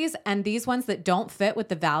qualities and these ones that don't fit with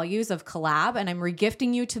the values of collab. And I'm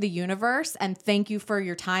regifting you to the universe. And thank you for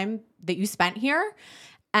your time that you spent here.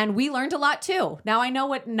 And we learned a lot too. Now I know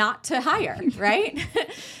what not to hire, right?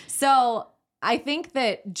 So I think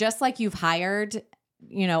that just like you've hired,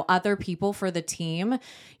 you know, other people for the team,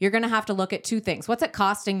 you're going to have to look at two things. What's it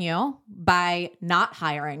costing you by not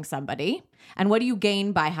hiring somebody? And what do you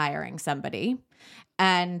gain by hiring somebody?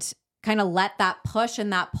 And kind of let that push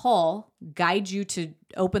and that pull guide you to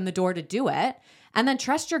open the door to do it. And then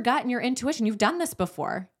trust your gut and your intuition. You've done this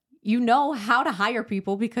before. You know how to hire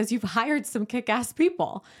people because you've hired some kick-ass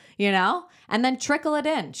people, you know, and then trickle it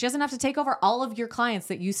in. She doesn't have to take over all of your clients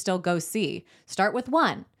that you still go see. Start with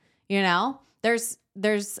one, you know.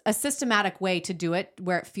 There's a systematic way to do it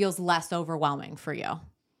where it feels less overwhelming for you.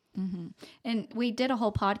 Mm-hmm. And we did a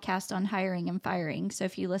whole podcast on hiring and firing. So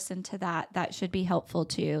if you listen to that, that should be helpful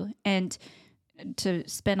too. And to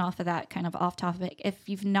spin off of that, kind of off topic, if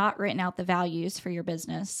you've not written out the values for your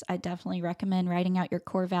business, I definitely recommend writing out your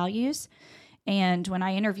core values. And when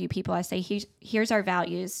I interview people, I say, here's our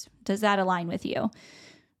values. Does that align with you?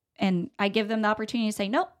 And I give them the opportunity to say,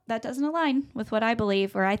 nope, that doesn't align with what I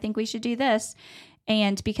believe, or I think we should do this.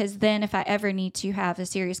 And because then if I ever need to have a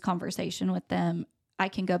serious conversation with them, I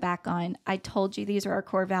can go back on, I told you these are our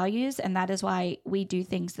core values, and that is why we do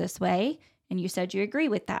things this way. And you said you agree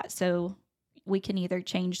with that. So we can either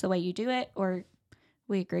change the way you do it, or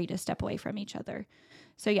we agree to step away from each other.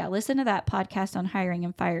 So yeah, listen to that podcast on hiring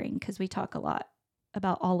and firing, because we talk a lot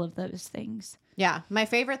about all of those things. Yeah. My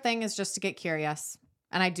favorite thing is just to get curious.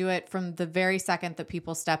 And I do it from the very second that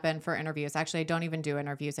people step in for interviews. Actually, I don't even do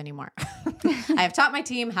interviews anymore. I have taught my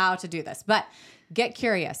team how to do this, but get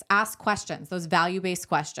curious, ask questions, those value-based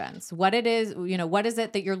questions. What it is, what is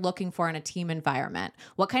it that you're looking for in a team environment?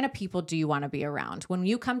 What kind of people do you want to be around? When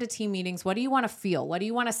you come to team meetings, what do you want to feel? What do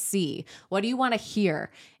you want to see? What do you want to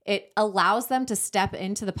hear? It allows them to step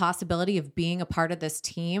into the possibility of being a part of this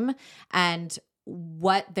team and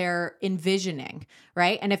what they're envisioning,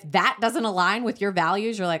 right? And if that doesn't align with your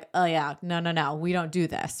values, you're like, oh yeah, no, we don't do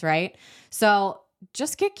this, right? So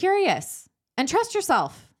just get curious and trust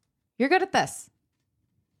yourself. You're good at this.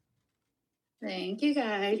 Thank you,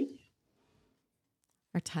 guys.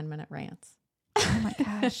 Our 10-minute rants. Oh my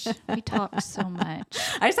gosh, we talk so much.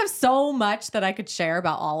 I just have so much that I could share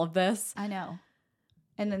about all of this. I know.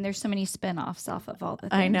 And then there's so many spinoffs off of all the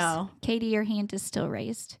things. I know. Katie, your hand is still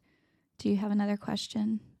raised. Do you have another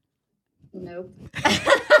question? Nope.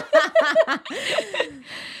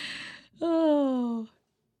 Oh.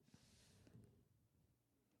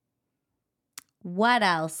 What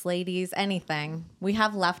else, ladies? Anything? We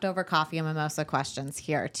have leftover coffee and mimosa questions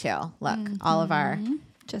here too. Look, all of our...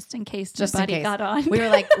 Just in case Just in nobody case. got on. We were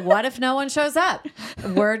like, what if no one shows up?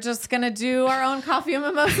 We're just going to do our own coffee and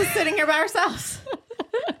mimosa sitting here by ourselves.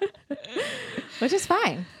 Which is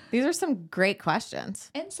fine. These are some great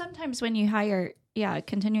questions. And sometimes when you hire,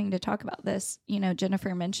 continuing to talk about this,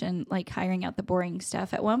 Jennifer mentioned like hiring out the boring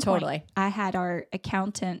stuff. At one point, I had our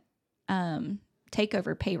accountant take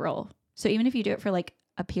over payroll. So even if you do it for like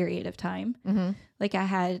a period of time, like I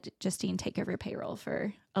had Justine take over payroll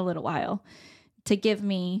for a little while to give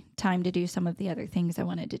me time to do some of the other things I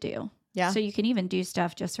wanted to do. Yeah. So you can even do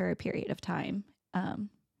stuff just for a period of time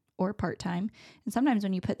or part-time. And sometimes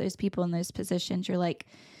when you put those people in those positions, you're like,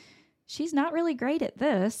 she's not really great at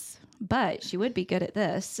this, but she would be good at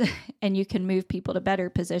this. And you can move people to better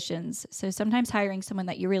positions. So sometimes hiring someone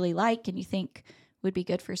that you really like and you think would be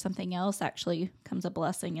good for something else actually comes a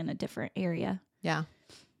blessing in a different area. Yeah.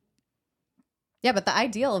 Yeah, but the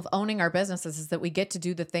ideal of owning our businesses is that we get to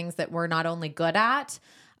do the things that we're not only good at,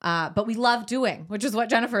 but we love doing, which is what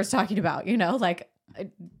Jennifer is talking about.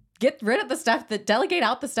 Get rid of the stuff delegate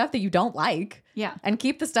out the stuff that you don't like. Yeah. And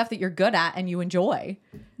keep the stuff that you're good at and you enjoy.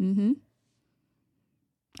 Mm-hmm.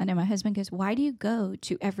 I know my husband goes, why do you go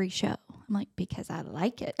to every show? I'm like, because I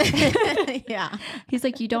like it. Yeah. He's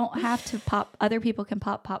like, you don't have to other people can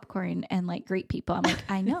pop popcorn and like greet people. I'm like,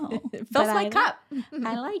 I know. It feels like cup.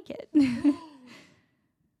 I like it.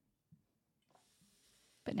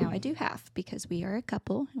 But now I do half because we are a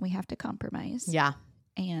couple and we have to compromise. Yeah.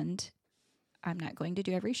 And I'm not going to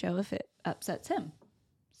do every show if it upsets him.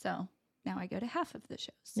 So now I go to half of the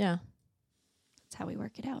shows. Yeah. That's how we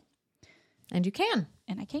work it out. And you can.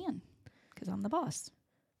 And I can because I'm the boss.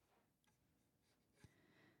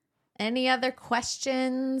 Any other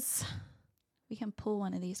questions? We can pull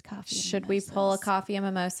one of these coffee. Should we pull a coffee and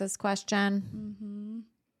mimosas question? Mm-hmm.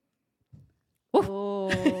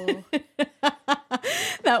 Oh.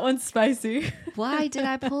 That one's spicy. Why did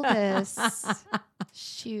I pull this?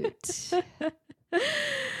 Shoot. All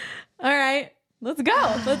right. Let's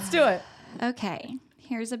go. Let's do it. Okay.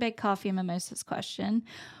 Here's a big coffee and mimosas question.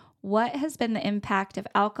 What has been the impact of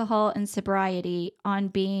alcohol and sobriety on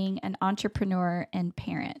being an entrepreneur and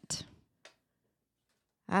parent?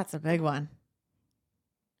 That's a big one.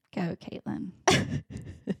 Go, Caitlin.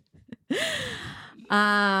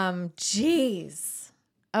 Geez.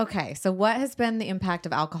 Okay. So what has been the impact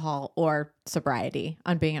of alcohol or sobriety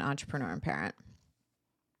on being an entrepreneur and parent?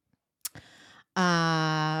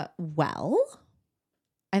 Well,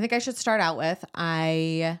 I think I should start out with,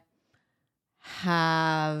 I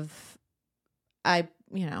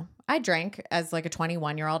drank as like a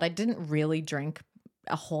 21-year-old. I didn't really drink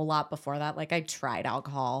a whole lot before that. Like I tried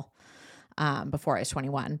alcohol before I was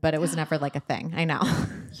 21, but it was never like a thing. I know.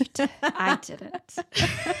 I didn't.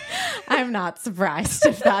 I'm not surprised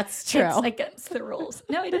if that's true. It's against the rules.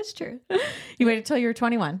 No, it is true. You waited till you were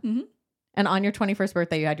 21. Mm-hmm. And on your 21st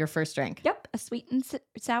birthday, you had your first drink. Yep. A sweet and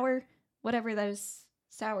sour, whatever those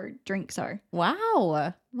sour drinks are.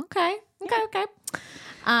 Wow. Okay.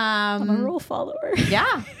 I'm a rule follower.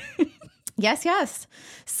 Yeah. Yes.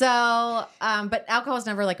 So, but alcohol was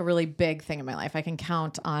never like a really big thing in my life. I can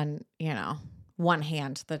count on, one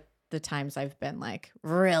hand the the times I've been like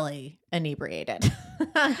really inebriated.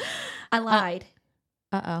 I lied.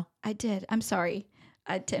 Uh-oh. I did. I'm sorry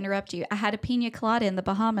to interrupt you. I had a pina colada in the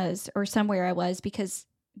Bahamas or somewhere I was because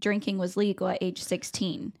drinking was legal at age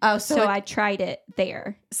 16. Oh, so I tried it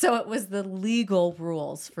there. So it was the legal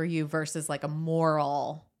rules for you versus like a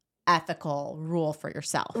moral, ethical rule for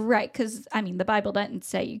yourself. Right. Because, I mean, the Bible doesn't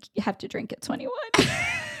say you have to drink at 21,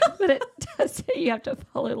 but it does say you have to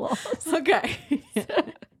follow laws. Okay.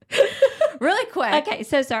 Really quick. Okay.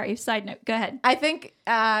 So sorry. Side note. Go ahead. I think,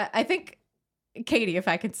 Katie, if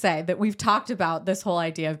I could say that we've talked about this whole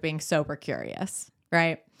idea of being sober curious,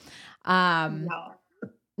 right? No.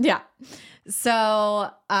 Yeah. So,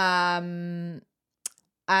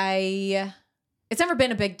 it's never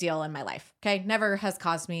been a big deal in my life. Okay. Never has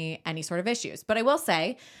caused me any sort of issues. But I will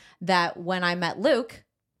say that when I met Luke,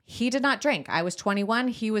 he did not drink. I was 21.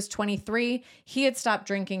 He was 23. He had stopped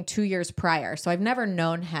drinking 2 years prior. So I've never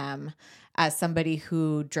known him as somebody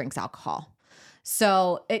who drinks alcohol.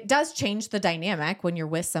 So it does change the dynamic when you're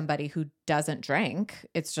with somebody who doesn't drink.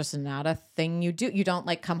 It's just not a thing you do. You don't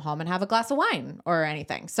like come home and have a glass of wine or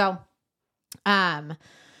anything. So, but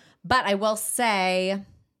I will say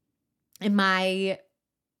in my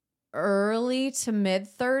early to mid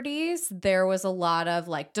 30s, there was a lot of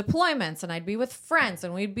like deployments and I'd be with friends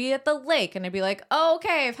and we'd be at the lake and I'd be like, oh,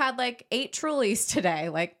 okay, I've had like 8 Trulies today.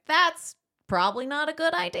 Like that's probably not a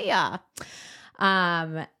good idea.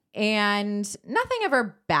 And nothing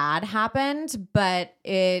ever bad happened, but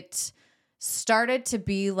it started to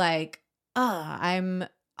be like, I'm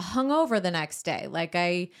hungover the next day. Like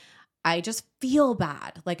I just feel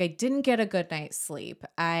bad. Like I didn't get a good night's sleep.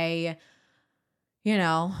 I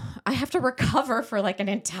have to recover for like an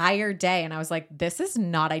entire day. And I was like, this is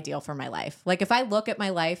not ideal for my life. Like if I look at my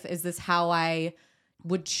life, is this how I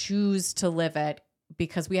would choose to live it?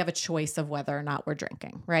 Because we have a choice of whether or not we're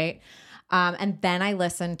drinking, right? And then I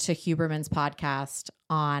listened to Huberman's podcast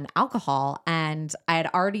on alcohol, and I had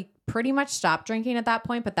already pretty much stopped drinking at that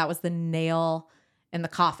point, but that was the nail in the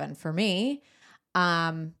coffin for me.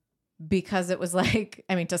 Because it was like,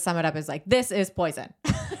 I mean, to sum it up, is like, this is poison.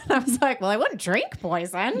 I was like, well, I wouldn't drink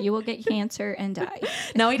poison. You will get cancer and die.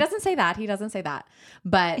 No, he doesn't say that. He doesn't say that.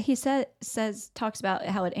 But he talks about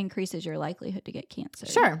how it increases your likelihood to get cancer.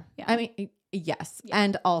 Sure. Yeah. I mean, yes. Yeah.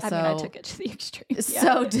 And also, I took it to the extreme. Yeah.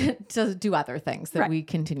 So to do other things that we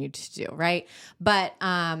continued to do. Right. But,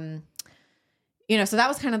 so that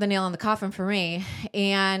was kind of the nail in the coffin for me.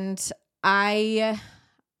 And I'm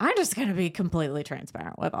just going to be completely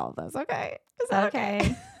transparent with all of this. Okay. Is that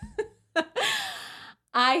okay?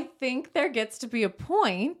 I think there gets to be a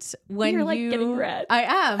point when you're like getting red. I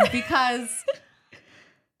am, because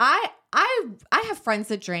I have friends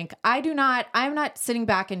that drink. I'm not sitting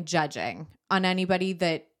back and judging on anybody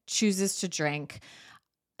that chooses to drink.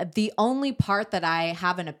 The only part that I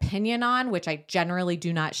have an opinion on, which I generally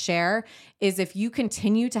do not share, is if you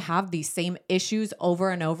continue to have these same issues over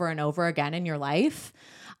and over and over again in your life,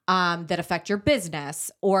 that affect your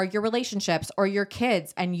business or your relationships or your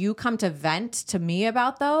kids, and you come to vent to me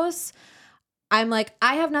about those, I'm like,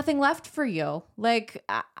 I have nothing left for you. Like,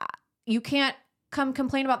 you can't come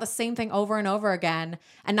complain about the same thing over and over again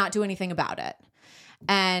and not do anything about it.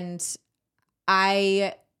 And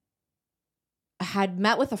I had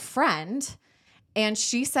met with a friend, and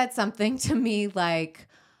she said something to me like,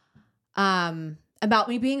 about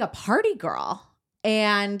me being a party girl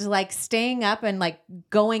and like staying up and like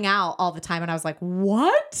going out all the time. And I was like,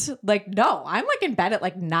 what? Like, no, I'm like in bed at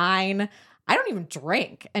like 9. I don't even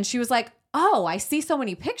drink. And she was like, oh, I see so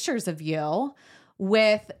many pictures of you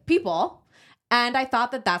with people. And I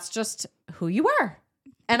thought that that's just who you were.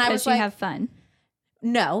 And I was like, have fun.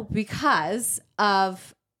 No, because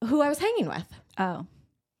of who I was hanging with. Oh.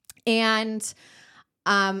 And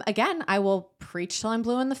again, I will preach till I'm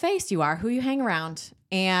blue in the face. You are who you hang around,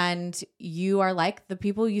 and you are like the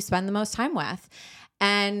people you spend the most time with.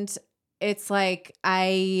 And it's like,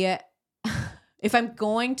 if I'm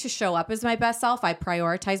going to show up as my best self, I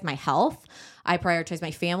prioritize my health. I prioritize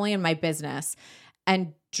my family and my business.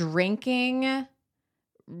 And drinking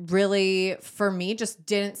really, for me, just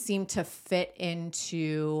didn't seem to fit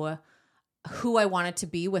into who I wanted to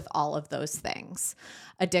be with all of those things.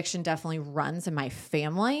 Addiction definitely runs in my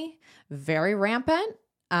family, very rampant.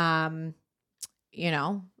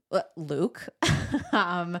 Luke,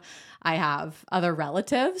 I have other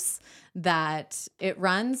relatives that it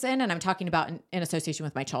runs in, and I'm talking about in association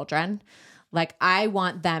with my children. Like, I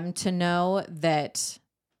want them to know that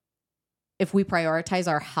if we prioritize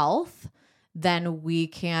our health, then we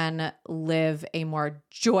can live a more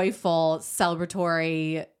joyful,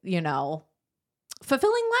 celebratory,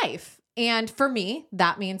 fulfilling life. And for me,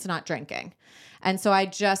 that means not drinking. And so I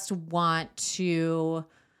just want to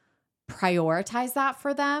prioritize that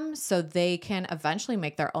for them so they can eventually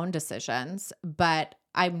make their own decisions. But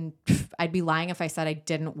I'd be lying if I said I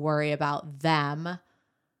didn't worry about them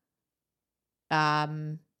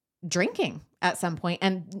drinking at some point,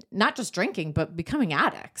 and not just drinking, but becoming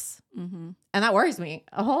addicts. Mm-hmm. And that worries me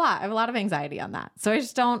a whole lot. I have a lot of anxiety on that. So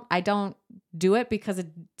I don't do it because it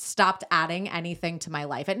stopped adding anything to my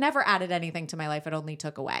life. It never added anything to my life. It only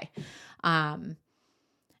took away. And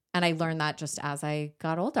I learned that just as I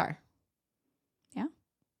got older. Yeah.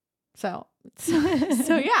 So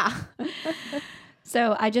yeah.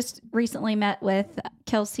 So I just recently met with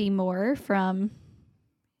Kelsey Moore from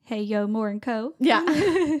Hey Yo Moore and Co.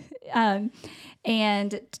 Yeah.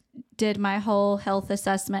 And did my whole health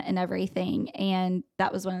assessment and everything. And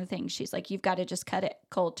that was one of the things. She's like, you've got to just cut it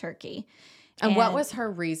cold turkey. And what was her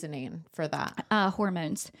reasoning for that?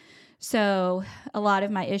 Hormones. So a lot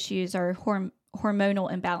of my issues are hormonal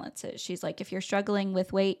imbalances. She's like, if you're struggling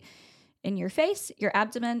with weight in your face, your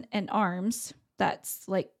abdomen, and arms, that's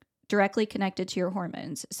like directly connected to your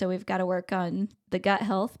hormones. So we've got to work on the gut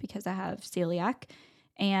health because I have celiac,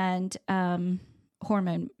 and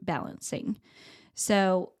hormone balancing.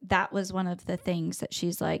 So that was one of the things that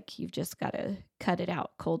she's like, you've just got to cut it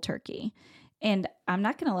out cold turkey. And I'm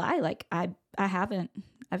not going to lie, like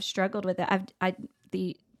I've struggled with it. I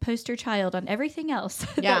the poster child on everything else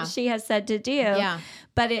that she has said to do. Yeah.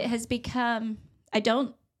 But it has become, I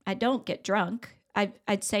don't get drunk.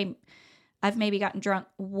 I'd say I've maybe gotten drunk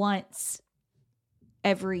once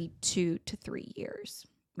every 2 to 3 years,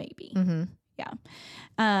 maybe. Mm-hmm.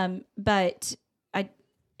 Yeah. But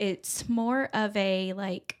it's more of a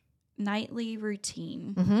like nightly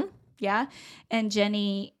routine. Mm-hmm. Yeah. And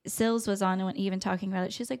Jenny Sills was on and even talking about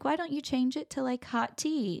it. She's like, why don't you change it to like hot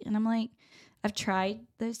tea? And I'm like, I've tried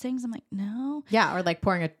those things. I'm like, no. Yeah. Or like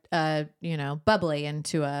pouring a bubbly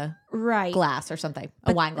into a glass or something,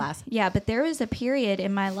 a wine glass. Yeah. But there was a period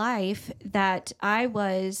in my life that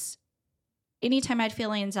anytime I'd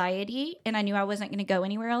feel anxiety and I knew I wasn't going to go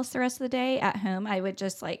anywhere else the rest of the day at home, I would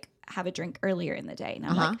just like have a drink earlier in the day. And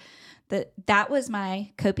I'm like, that was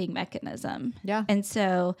my coping mechanism. Yeah. And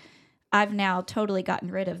so I've now totally gotten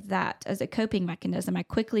rid of that as a coping mechanism. I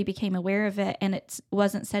quickly became aware of it, and it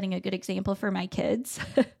wasn't setting a good example for my kids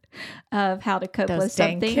of how to cope with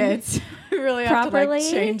something. Kids. We really have to like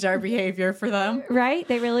change our behavior for them. Right?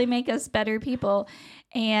 They really make us better people.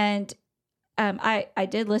 And I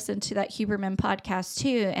did listen to that Huberman podcast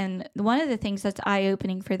too. And one of the things that's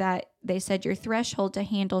eye-opening for that, they said your threshold to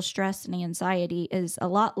handle stress and anxiety is a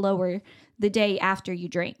lot lower the day after you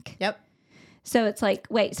drink. Yep. So it's like,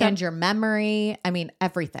 wait. So, and your memory. I mean,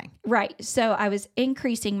 everything. Right. So I was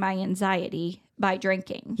increasing my anxiety by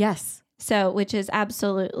drinking. Yes. So, which is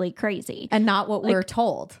absolutely crazy. And not what we're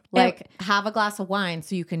told. Like, have a glass of wine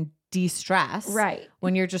so you can de-stress. Right.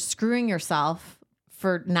 When you're just screwing yourself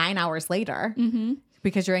for 9 hours later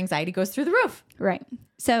because your anxiety goes through the roof. Right.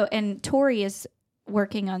 So, and Tori is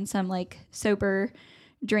working on some like sober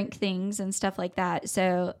drink things and stuff like that.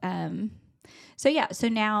 So, so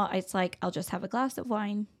now it's like, I'll just have a glass of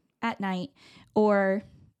wine at night or,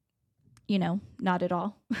 not at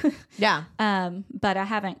all. Yeah. But I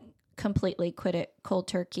haven't completely quit it cold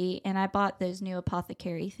turkey. And I bought those new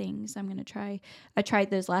apothecary things I'm going to try. I tried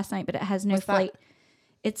those last night, but it has no flavor.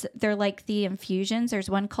 They're like the infusions. There's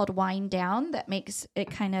one called Wine Down that makes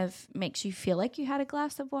you feel like you had a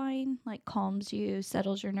glass of wine, like calms you,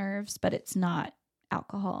 settles your nerves, but it's not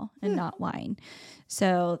alcohol and not wine.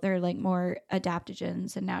 So they're like more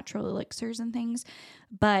adaptogens and natural elixirs and things.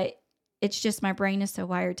 But it's just my brain is so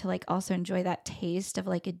wired to like also enjoy that taste of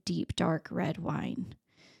like a deep, dark red wine.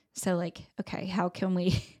 So like, okay, how can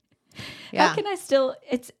I still,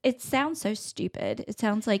 it sounds so stupid. It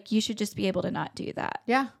sounds like you should just be able to not do that.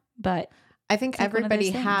 Yeah. But I think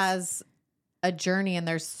everybody has a journey and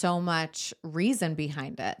there's so much reason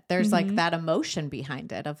behind it. There's like that emotion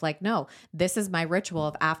behind it of like, no, this is my ritual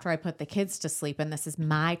of after I put the kids to sleep and this is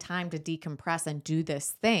my time to decompress and do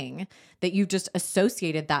this thing, that you've just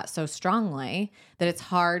associated that so strongly that it's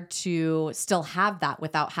hard to still have that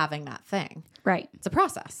without having that thing. Right. It's a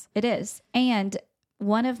process. It is. And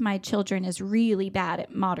one of my children is really bad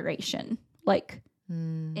at moderation, like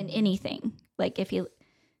in anything. Like if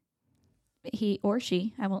he or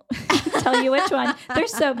she, I won't tell you which one.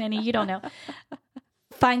 There's so many, you don't know.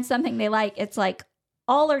 Find something they like. It's like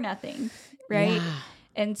all or nothing, right? Yeah.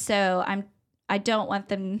 And so I don't want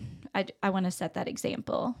them. I want to set that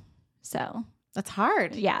example. So That's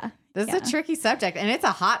hard. Yeah. This is a tricky subject, and it's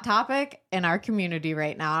a hot topic in our community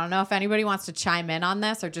right now. I don't know if anybody wants to chime in on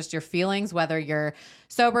this or just your feelings, whether you're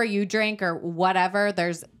sober, you drink, or whatever.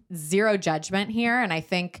 There's zero judgment here. And I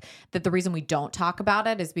think that the reason we don't talk about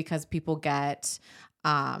it is because people get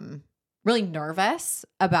really nervous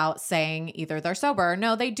about saying either they're sober or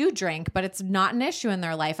no, they do drink, but it's not an issue in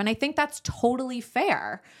their life. And I think that's totally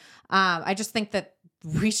fair. I just think that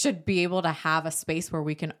we should be able to have a space where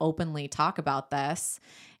we can openly talk about this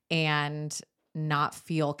and not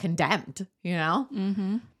feel condemned, you know?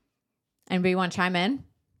 Mm-hmm. Anybody want to chime in?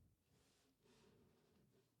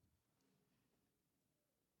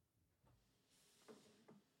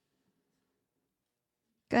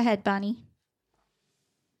 Go ahead, Bonnie.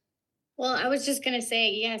 Well, I was just gonna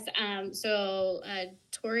say yes.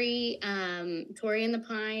 Tori in the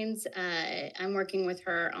Pines. I'm working with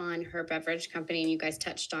her on her beverage company, and you guys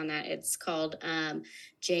touched on that. It's called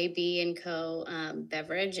JB and Co.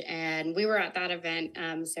 Beverage, and we were at that event,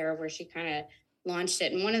 Sarah, where she kind of launched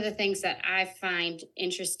it. And one of the things that I find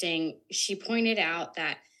interesting, she pointed out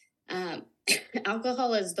that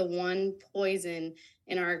alcohol is the one poison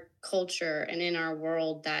in our culture and in our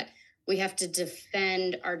world that we have to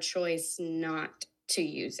defend our choice not to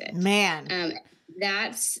use it. Man,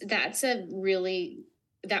 that's a really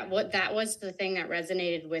that was the thing that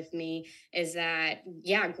resonated with me is that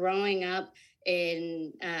growing up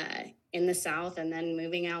in the South and then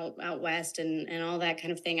moving out west and all that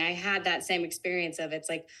kind of thing, I had that same experience of it's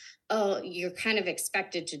like, oh, you're kind of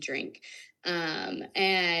expected to drink.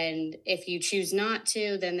 And if you choose not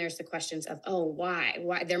to, then there's the questions of, oh,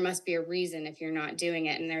 why there must be a reason if you're not doing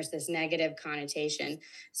it. And there's this negative connotation.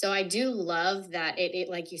 So I do love that it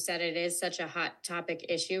like you said, it is such a hot topic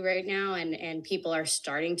issue right now. And people are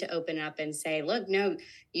starting to open up and say, look, no,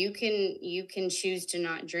 you can choose to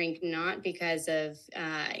not drink, not because of,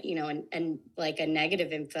 and like a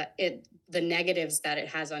negative the negatives that it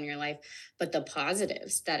has on your life, but the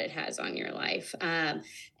positives that it has on your life.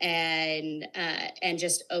 And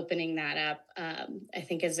just opening that up, I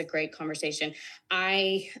think is a great conversation.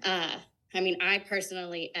 I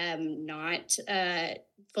personally am not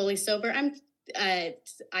fully sober. I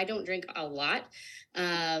don't drink a lot.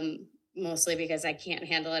 Mostly because I can't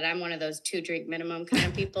handle it. I'm one of those 2 drink minimum kind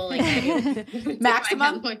of people. Like I do.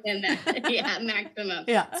 Maximum? More than that. Yeah, maximum.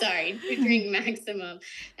 Yeah. Sorry, 2 drink maximum.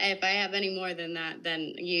 If I have any more than that,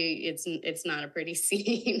 then it's not a pretty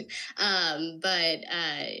scene.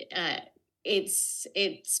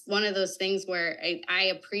 It's one of those things where I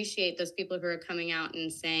appreciate those people who are coming out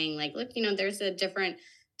and saying like, look, there's a different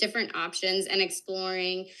options and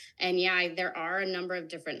exploring. And there are a number of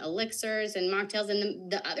different elixirs and mocktails.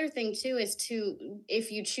 And the other thing too is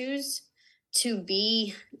if you choose to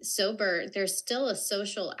be sober, there's still a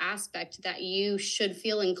social aspect that you should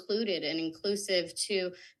feel included and inclusive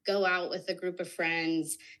to go out with a group of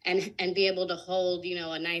friends and be able to hold,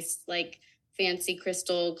 a nice, like, fancy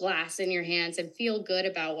crystal glass in your hands and feel good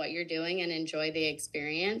about what you're doing and enjoy the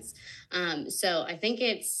experience. So I think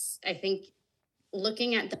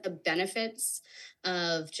looking at the benefits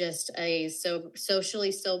of just a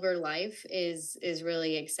socially sober life is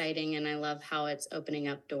really exciting, and I love how it's opening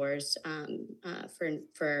up doors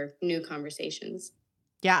for new conversations.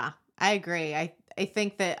 Yeah, I agree. I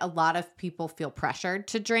think that a lot of people feel pressured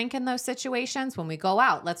to drink in those situations. When we go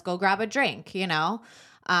out, let's go grab a drink, even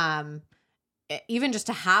just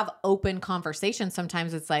to have open conversations.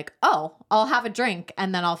 Sometimes it's like, oh, I'll have a drink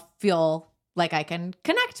and then I'll feel like I can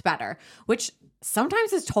connect better, which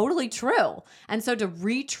sometimes is totally true. And so to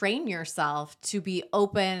retrain yourself to be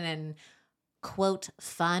open and quote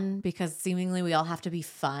fun, because seemingly we all have to be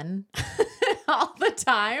fun all the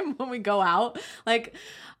time when we go out, like,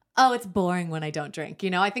 oh, it's boring when I don't drink.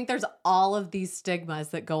 I think there's all of these stigmas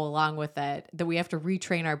that go along with it that we have to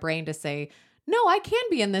retrain our brain to say, no, I can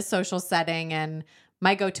be in this social setting. And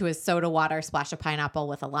my go-to is soda water, splash of pineapple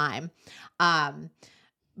with a lime.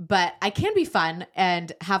 But I can be fun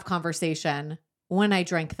and have conversation when I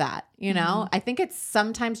drink that, Mm-hmm. I think it's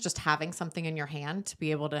sometimes just having something in your hand to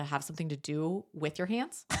be able to have something to do with your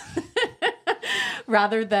hands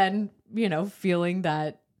rather than, feeling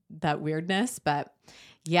that weirdness. But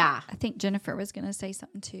yeah. I think Jennifer was going to say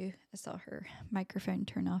something too. I saw her microphone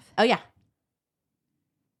turn off. Oh, yeah.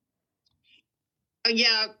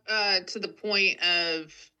 To the point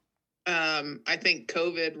of, I think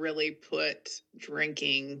COVID really put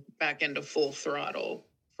drinking back into full throttle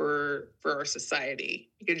for our society,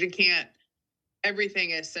 because everything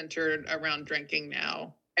is centered around drinking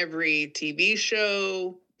now. Every TV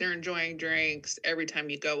show, they're enjoying drinks. Every time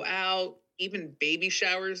you go out, even baby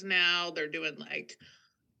showers now, they're doing like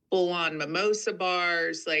full on mimosa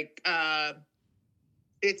bars. Like,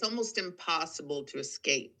 it's almost impossible to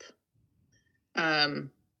escape,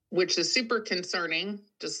 which is super concerning.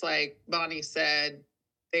 Just like Bonnie said,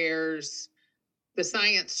 the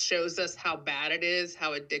science shows us how bad it is,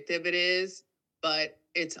 how addictive it is, but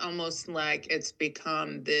it's almost like it's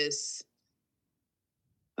become this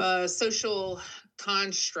social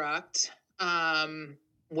construct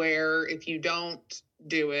where if you don't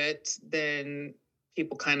do it, then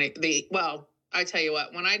people well, I tell you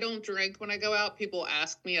what, when I don't drink, when I go out, people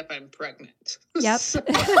ask me if I'm pregnant. Yep. So,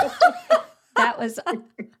 That was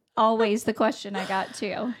always the question I got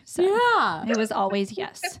too. So Yeah. it was always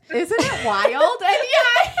yes. Isn't it wild? And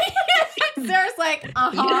yeah, Sarah's like,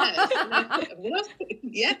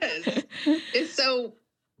 yes.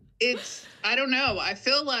 I don't know. I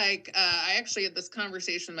feel like I actually had this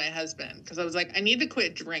conversation with my husband because I was like, I need to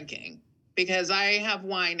quit drinking because I have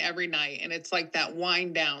wine every night and it's like that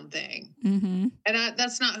wind down thing. Mm-hmm. And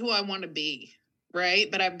that's not who I want to be.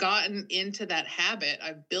 Right. But I've gotten into that habit.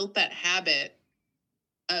 I've built that habit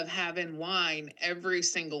of having wine every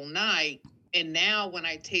single night. And now when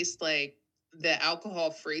I taste like the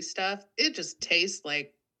alcohol free stuff, it just tastes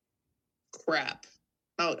like crap.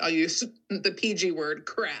 I'll use the PG word,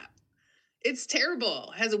 crap. It's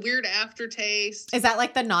terrible. It has a weird aftertaste. is that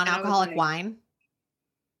like the non-alcoholic wine?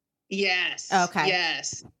 Yes. Okay.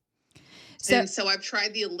 Yes. So I've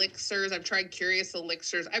tried the elixirs. I've tried Curious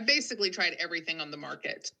Elixirs. I've basically tried everything on the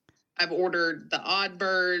market. I've ordered the Odd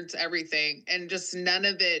Birds, everything, and just none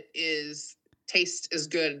of it tastes as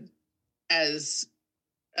good as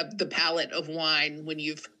the palate of wine when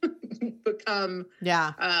you've become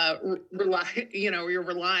you're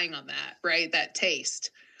relying on that, right? That taste.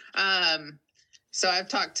 So I've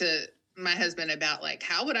talked to my husband about like,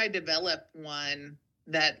 how would I develop one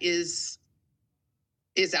that is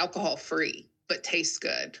alcohol free, but tastes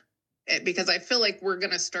good? Because I feel like we're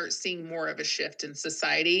going to start seeing more of a shift in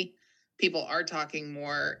society. People are talking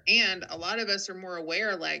more, and a lot of us are more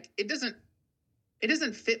aware. Like it doesn't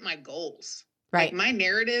fit my goals. Right. Like my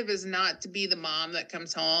narrative is not to be the mom that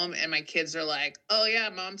comes home and my kids are like, oh yeah,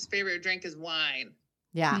 mom's favorite drink is wine.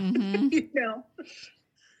 Yeah. Mm-hmm. You know?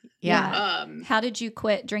 Yeah. How did you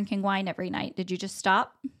quit drinking wine every night? Did you just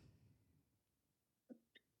stop?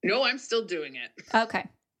 No, I'm still doing it. Okay.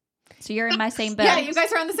 So you're in my same boat. Yeah, you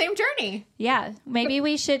guys are on the same journey. Yeah. Maybe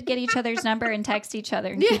we should get each other's number and text each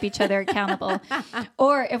other and keep each other accountable.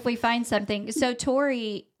 Or if we find something. So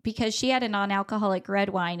Tori, because she had a non-alcoholic red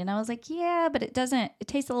wine, and I was like, yeah, but it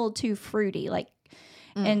tastes a little too fruity. Like,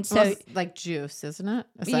 and so well, it's like juice, isn't it?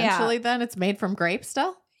 Essentially, then it's made from grapes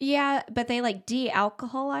still. Yeah, but they like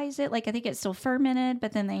de-alcoholize it. Like I think it's still fermented,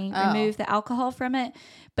 but then they remove the alcohol from it.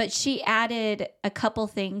 But she added a couple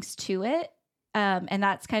things to it. And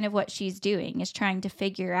that's kind of what she's doing, is trying to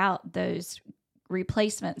figure out those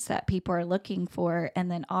replacements that people are looking for and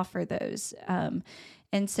then offer those.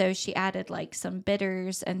 And so she added like some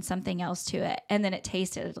bitters and something else to it. And then it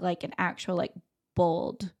tasted like an actual like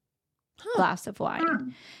bold glass of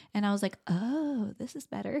wine. And I was like, oh, this is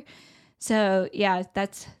better. So yeah,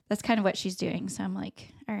 that's kind of what she's doing. So I'm like,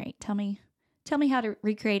 all right, tell me how to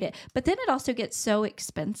recreate it. But then it also gets so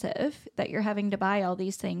expensive that you're having to buy all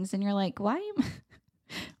these things, and you're like, why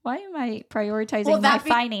am I prioritizing my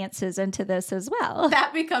finances into this as well?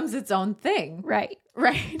 That becomes its own thing. Right.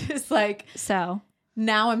 It's like, so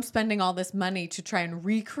now I'm spending all this money to try and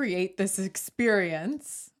recreate this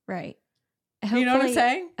experience. Right. You know what I'm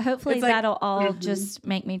saying? Hopefully it's like, that'll all just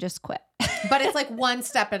make me just quit. But it's like one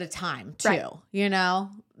step at a time too, right. You know?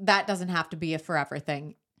 That doesn't have to be a forever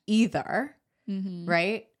thing either. Mm-hmm.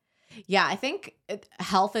 Right? Yeah, I think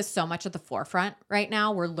health is so much at the forefront right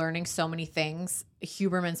now. We're learning so many things.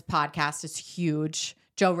 Huberman's podcast is huge.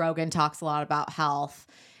 Joe Rogan talks a lot about health.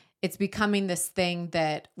 It's becoming this thing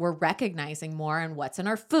that we're recognizing more in what's in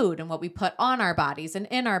our food and what we put on our bodies and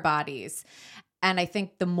in our bodies. And I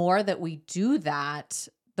think the more that we do that,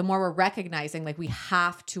 the more we're recognizing like we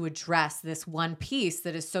have to address this one piece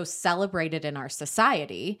that is so celebrated in our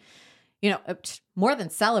society. You know, more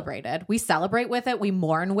than celebrated. We celebrate with it. We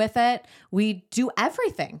mourn with it. We do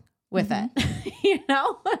everything with it. You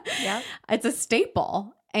know? Yeah. It's a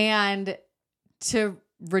staple. And to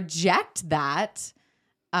reject that,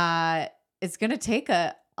 it's going to take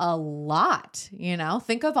a lot, you know?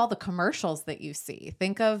 Think of all the commercials that you see.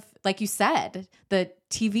 Think of, like you said, the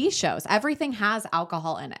TV shows. Everything has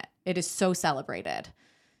alcohol in it. It is so celebrated.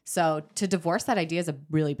 So to divorce that idea is a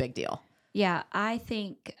really big deal. Yeah, I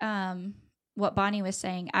think what Bonnie was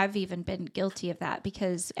saying, I've even been guilty of that,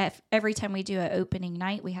 because every time we do an opening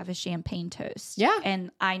night, we have a champagne toast. Yeah.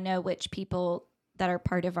 And I know which people that are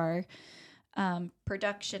part of our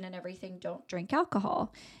production and everything don't drink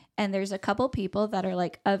alcohol. And there's a couple people that are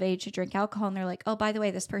like of age to drink alcohol. And they're like, oh, by the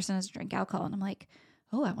way, this person doesn't drink alcohol. And I'm like,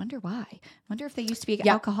 oh, I wonder why. I wonder if they used to be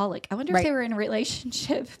alcoholic. I wonder if they were in a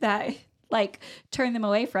relationship that like turned them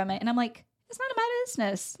away from it. And I'm like, it's none of my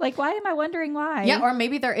business. Like, why am I wondering why? Yeah. Or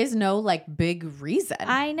maybe there is no like big reason.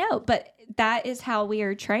 I know, but that is how we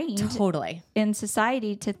are trained Totally. in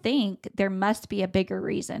society to think there must be a bigger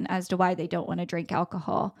reason as to why they don't want to drink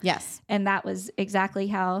alcohol. Yes. And that was exactly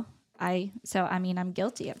how I'm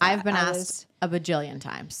guilty of that. I've been asked a bajillion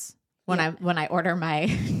times when I order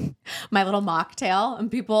my my little mocktail,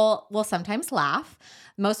 and people will sometimes laugh.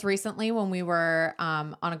 Most recently, when we were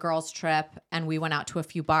on a girls' trip and we went out to a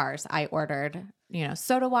few bars, I ordered,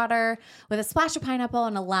 soda water with a splash of pineapple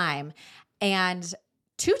and a lime. And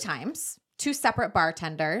 2 times, 2 separate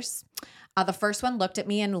bartenders, the first one looked at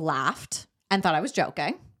me and laughed and thought I was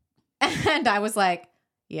joking. And I was like,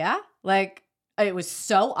 yeah, like it was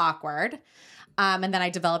so awkward. And then I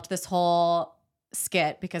developed this whole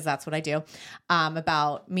skit, because that's what I do,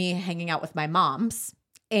 about me hanging out with my moms.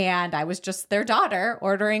 And I was just their daughter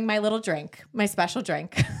ordering my little drink, my special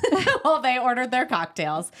drink, while they ordered their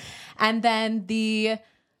cocktails. And then the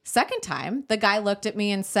second time, the guy looked at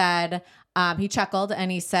me and said, he chuckled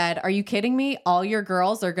and he said, "Are you kidding me? All your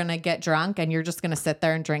girls are going to get drunk and you're just going to sit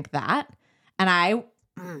there and drink that?" And I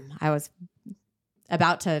was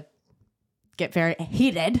about to get very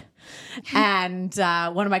heated. And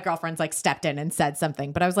one of my girlfriends like stepped in and said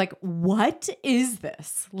something, but I was like, what is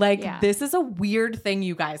this? Like, this is a weird thing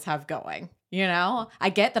you guys have going,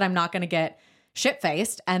 I get that I'm not going to get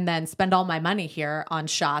shit-faced and then spend all my money here on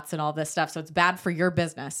shots and all this stuff. So it's bad for your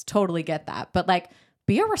business. Totally get that. But like,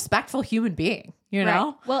 be a respectful human being, you know?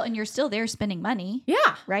 Right. Well, and you're still there spending money. Yeah.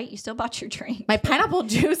 Right? You still bought your drink. My pineapple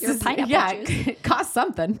juice juice. It costs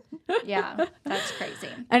something. Yeah, that's crazy.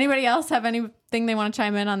 Anybody else have anything they want to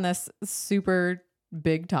chime in on this super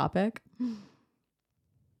big topic?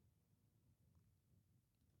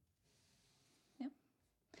 Yep.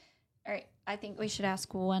 All right. I think we should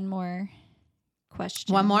ask one more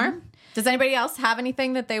question. One more? Does anybody else have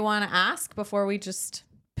anything that they want to ask before we just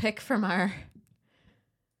pick from our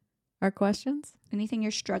questions? Anything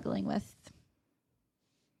you're struggling with?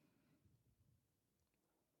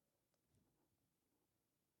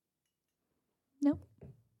 Nope.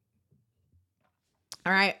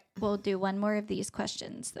 All right. We'll do one more of these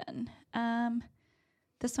questions then.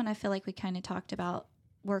 This one I feel like we kind of talked about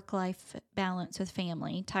work-life balance with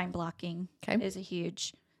family. Time blocking is a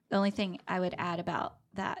huge. The only thing I would add about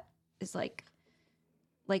that is like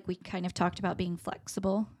we kind of talked about being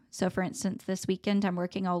flexible. So for instance, this weekend I'm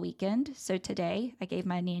working all weekend. So today I gave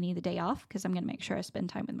my nanny the day off because I'm going to make sure I spend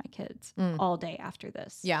time with my kids all day after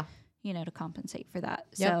this. Yeah. To compensate for that.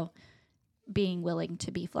 Yep. So being willing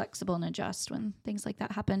to be flexible and adjust when things like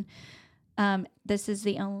that happen. This is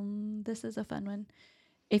a fun one.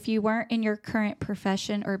 If you weren't in your current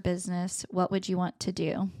profession or business, what would you want to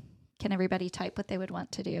do? Can everybody type what they would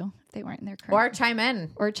want to do if they weren't in their current? Or chime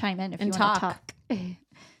in. If you want to talk.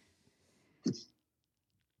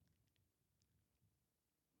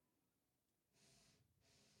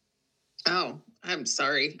 Oh, I'm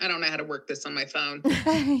sorry. I don't know how to work this on my phone.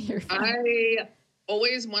 You're fine. I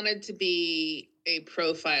always wanted to be a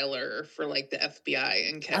profiler for like the FBI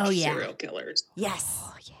and catch serial killers. Yes.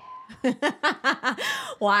 Oh, yeah.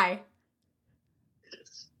 Why?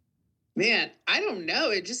 Man, I don't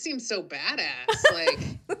know. It just seems so badass.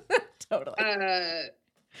 Like, totally.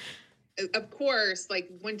 Of course, like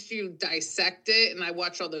once you dissect it, and I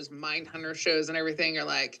watch all those Mindhunter shows and everything, you're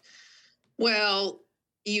like, well,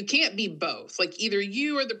 you can't be both. Like either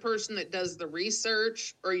you are the person that does the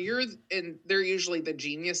research, or and they're usually the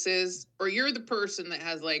geniuses, or you're the person that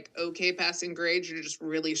has like okay passing grades. You're just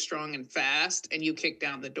really strong and fast, and you kick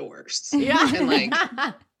down the doors. Yeah. And like,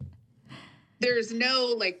 there's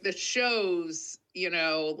no like the shows,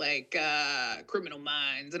 like Criminal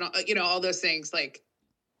Minds and all those things. Like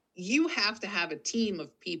you have to have a team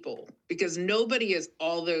of people because nobody is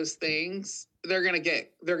all those things. They're gonna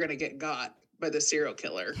get got by the serial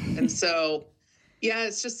killer. And so, yeah,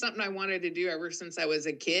 it's just something I wanted to do ever since I was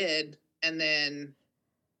a kid. And then,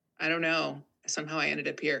 I don't know, somehow I ended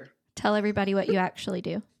up here. Tell everybody what you actually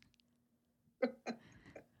do.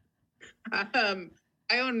 I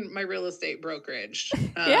own my real estate brokerage.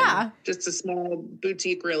 Just a small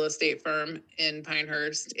boutique real estate firm in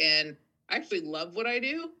Pinehurst. And I actually love what I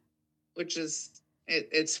do, which is,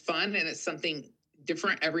 it's fun and it's something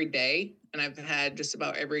different every day. And I've had just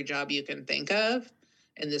about every job you can think of.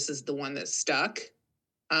 And this is the one that stuck.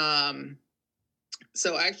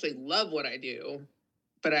 So I actually love what I do,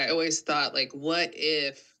 but I always thought like, what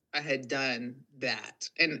if I had done that?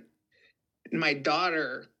 And my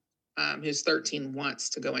daughter who's 13, wants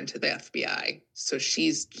to go into the FBI. So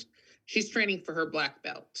she's training for her black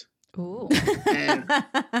belt. Ooh. And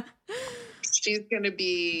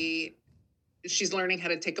she's learning how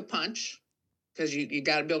to take a punch, because you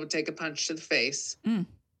got to be able to take a punch to the face.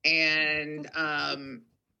 And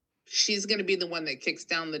she's going to be the one that kicks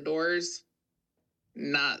down the doors,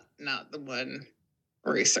 not the one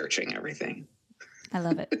researching everything. I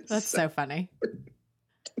love it. That's so funny.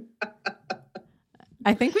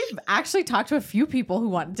 I think we've actually talked to a few people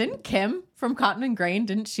who didn't Kim from Cotton and Grain,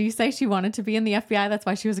 didn't she say she wanted to be in the FBI? That's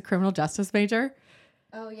why she was a criminal justice major.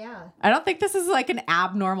 Oh, yeah. I don't think this is like an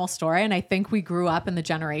abnormal story. And I think we grew up in the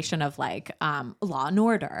generation of like Law and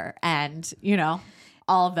Order and,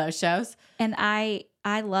 all of those shows. And I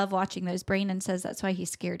love watching those. Brandon says that's why he's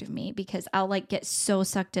scared of me, because I'll like get so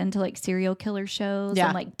sucked into like serial killer shows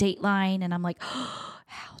and like Dateline. And I'm like, oh,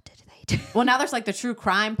 how did they do? Well, now there's like the true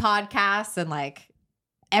crime podcasts, and like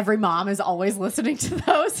every mom is always listening to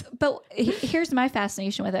those. But here's my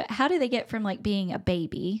fascination with it. How do they get from like being a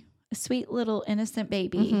baby, a sweet little innocent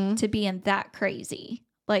baby, to being that crazy?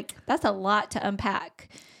 Like, that's a lot to unpack.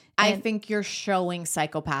 I think you're showing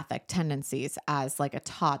psychopathic tendencies as like a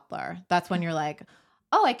toddler. That's when you're like,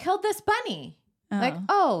 oh, I killed this bunny.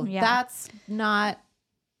 That's not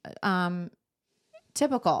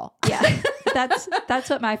typical. Yeah. That's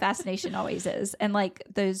what my fascination always is. And like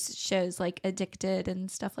those shows like Addicted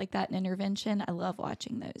and stuff like that, and Intervention, I love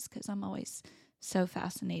watching those because I'm always so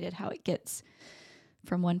fascinated how it gets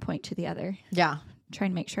from one point to the other. Yeah.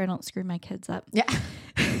 Trying to make sure I don't screw my kids up. Yeah.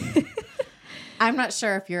 I'm not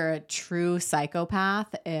sure if you're a true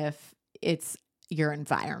psychopath if it's your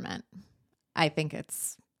environment. I think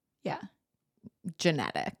it's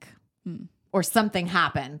genetic. Or something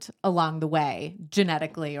happened along the way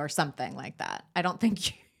genetically or something like that. I don't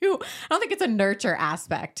think it's a nurture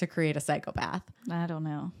aspect to create a psychopath. I don't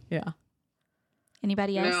know. Yeah.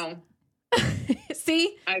 Anybody else? No.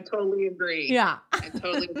 See? I totally agree. Yeah. I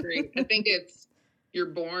totally agree. I think you're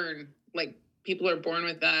born, like people are born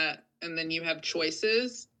with that, and then you have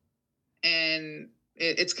choices, and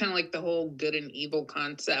it's kind of like the whole good and evil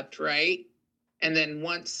concept, right? And then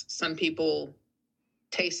once some people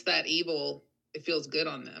taste that evil, it feels good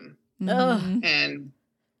on them. Mm-hmm. And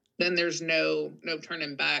then there's no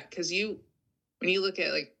turning back. Because when you look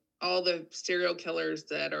at like all the serial killers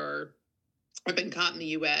that have been caught in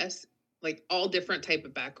the US, like all different type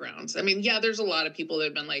of backgrounds. I mean, yeah, there's a lot of people that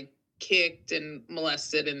have been like kicked and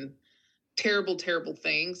molested and terrible, terrible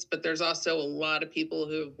things, but there's also a lot of people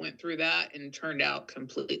who have went through that and turned out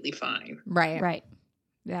completely fine. Right.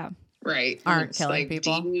 Yeah. Right. Aren't killing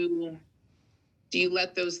people. Do you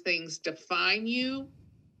let those things define you?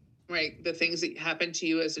 Right. The things that happened to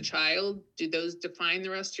you as a child, do those define the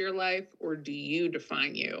rest of your life, or do you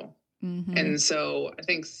define you? Mm-hmm. And so I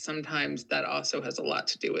think sometimes that also has a lot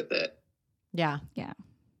to do with it. Yeah. Yeah.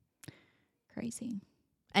 Crazy.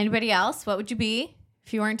 Anybody else? What would you be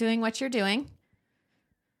if you weren't doing what you're doing?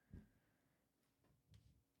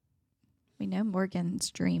 We know Morgan's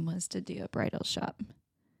dream was to do a bridal shop.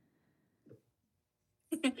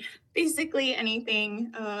 Basically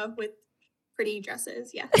anything with pretty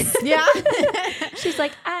dresses. Yes. Yeah. She's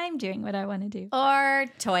like, I'm doing what I want to do. Or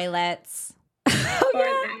toilets. Or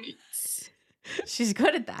that. She's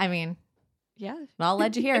good at that. I mean, Yeah. I'll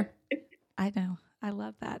let you hear. I know. I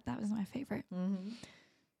love that. That was my favorite.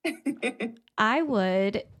 Mm-hmm. I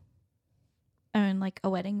would own like a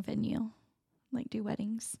wedding venue, like do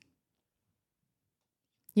weddings.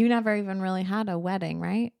 You never even really had a wedding,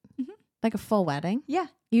 right? Mm-hmm. Like a full wedding? Yeah,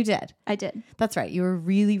 You did. I did. That's right. You were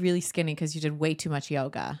really, really skinny because you did way too much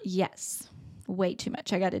yoga. Yes. Way too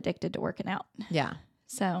much. I got addicted to working out. Yeah.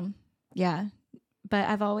 So, yeah. But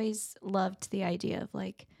I've always loved the idea of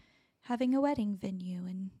like having a wedding venue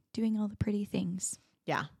and doing all the pretty things.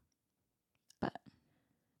 Yeah.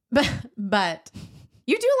 But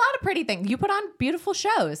you do a lot of pretty things. You put on beautiful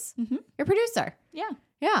shows. Mm-hmm. You're a producer. Yeah.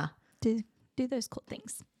 Yeah. Do those cool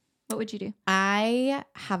things. What would you do? I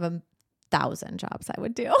have 1,000 jobs I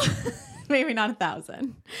would do. Maybe not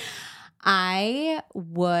 1,000. I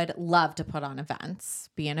would love to put on events,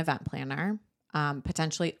 be an event planner,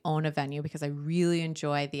 potentially own a venue because I really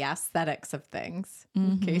enjoy the aesthetics of things.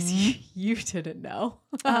 In case you didn't know.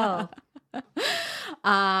 Oh.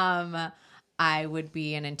 I would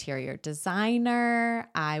be an interior designer.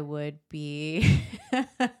 I would be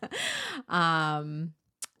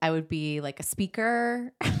like a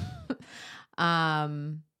speaker.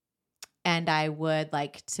 And I would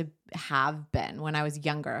like to have been, when I was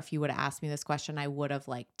younger, if you would have asked me this question, I would have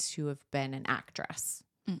liked to have been an actress.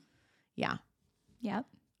 Mm. Yeah. Yep.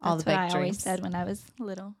 all That's the big what I always dreams. said when I was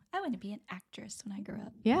little. I want to be an actress when I grow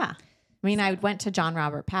up. Yeah. I mean, I went to John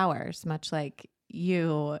Robert Powers, much like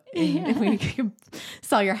you. We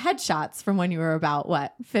saw your headshots from when you were about,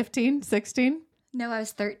 what, 15, 16? No, I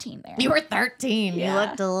was 13 there. You were 13. Yeah. You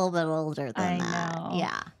looked a little bit older than I that. know.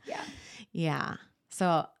 Yeah. Yeah. Yeah.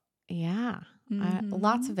 So, yeah,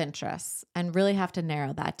 lots of interests and really have to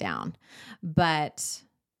narrow that down. But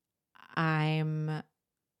I'm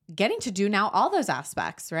getting to do now all those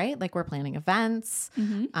aspects, right? Like we're planning events.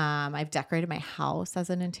 I've decorated my house as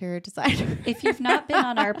an interior designer. If you've not been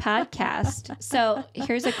on our podcast, so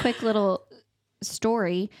here's a quick little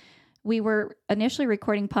story. We were initially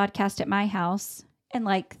recording podcast at my house, and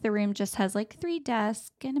like the room just has like 3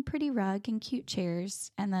 desks and a pretty rug and cute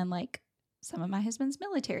chairs, and then like some of my husband's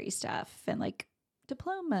military stuff and like my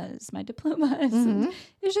diplomas. And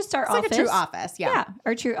it was just our office. Like a true office. Yeah.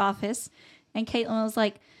 Our true office. And Caitlin was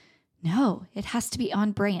like, no, it has to be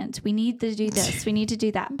on brand. We need to do this. We need to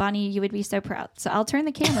do that. Bonnie, you would be so proud. So I'll turn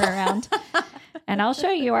the camera around and I'll show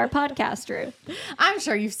you our podcast room. I'm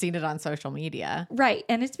sure you've seen it on social media. Right.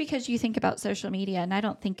 And it's because you think about social media and I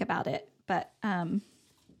don't think about it. But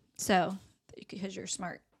so because you're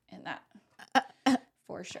smart in that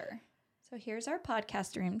for sure. So here's our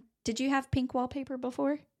podcast room. Did you have pink wallpaper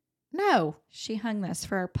before? No. She hung this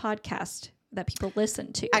for our podcast that people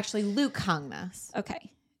listen to. Actually, Luke hung this.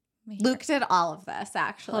 Okay. Luke did all of this,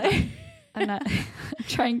 actually. I'm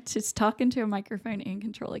trying to talk into a microphone and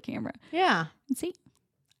control a camera. Yeah. And see?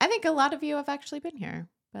 I think a lot of you have actually been here,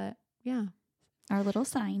 but yeah. Our little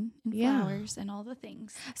sign and flowers and all the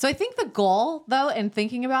things. So I think the goal, though, in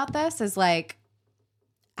thinking about this is like,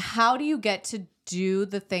 how do you get to do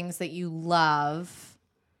the things that you love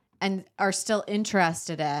and are still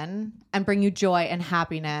interested in and bring you joy and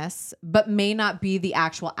happiness, but may not be the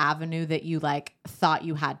actual avenue that you like thought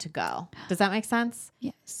you had to go? Does that make sense?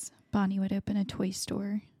 Yes. Bonnie would open a toy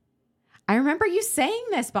store. I remember you saying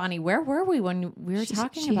this, Bonnie. Where were we when we were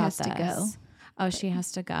talking she about has this? to go. Oh, she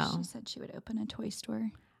has to go. She said she would open a toy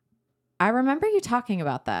store. I remember you talking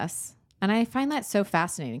about this, and I find that so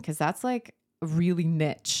fascinating because that's like really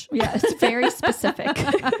niche. Yeah, it's very specific.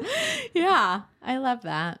 Yeah, I love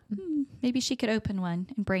that. Maybe she could open one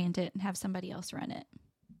and brand it and have somebody else run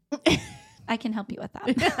it. I can help you with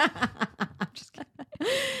that. I'm just kidding.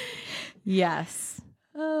 Yes.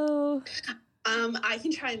 Oh. I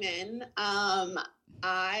can chime in.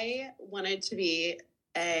 I wanted to be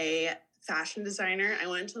a fashion designer. I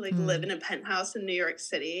wanted to like live in a penthouse in New York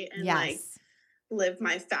City and like live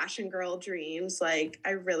my fashion girl dreams. Like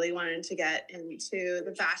I really wanted to get into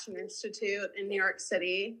the Fashion Institute in New York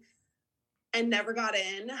City and never got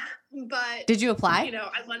in. But did you apply? You know,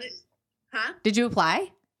 I wanted, huh? Did you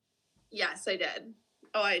apply? Yes, I did.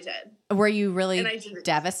 Oh, I did. Were you really And I did.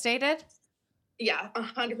 devastated? Yeah,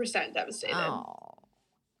 100% devastated. Oh,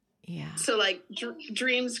 yeah. So like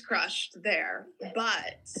dreams crushed there.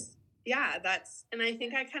 But yeah, and I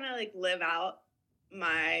think I kind of like live out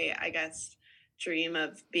my, I guess, dream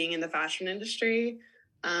of being in the fashion industry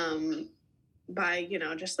by, you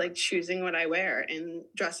know, just like choosing what I wear and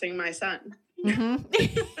dressing my son. Mm-hmm.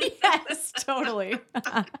 Yes, totally.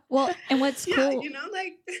 Well, and what's cool, Yeah, you know,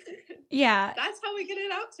 like, yeah, that's how we get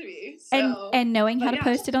it out to me. So, and knowing how but to yeah.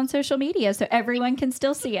 post it on social media so everyone can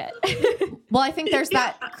still see it. Well, I think there's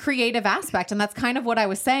that creative aspect. And that's kind of what I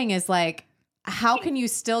was saying is like, how can you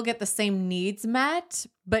still get the same needs met,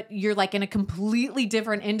 but you're like in a completely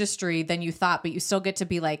different industry than you thought, but you still get to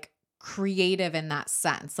be like creative in that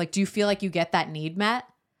sense? Like, do you feel like you get that need met?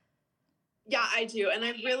 Yeah, I do. And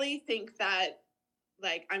I really think that,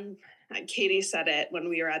 like, Katie said it when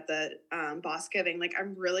we were at the Boss Giving, like,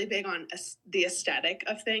 I'm really big on the aesthetic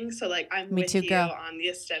of things. So, like, I'm Me with too, you girl. on the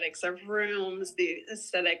aesthetics of rooms, the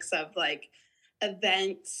aesthetics of, like,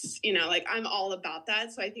 events, you know, like, I'm all about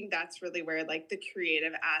that. So I think that's really where, like, the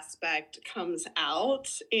creative aspect comes out.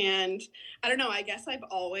 And I don't know, I guess I've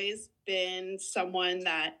always been someone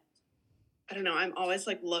that, I don't know, I'm always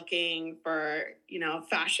like looking for, you know,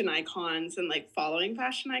 fashion icons and like following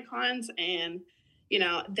fashion icons and, you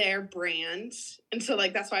know, their brand. And so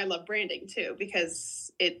like, that's why I love branding too,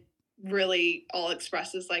 because it really all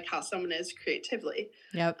expresses like how someone is creatively.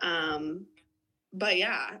 Yep. But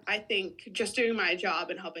yeah, I think just doing my job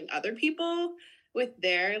and helping other people with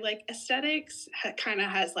their like aesthetics kind of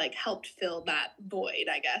has like helped fill that void,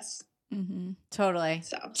 I guess. Mm-hmm. Totally.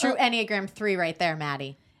 So True Enneagram 3 right there,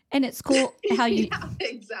 Maddie. And it's cool how you yeah,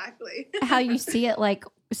 exactly how you see it, like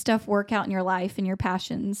stuff work out in your life and your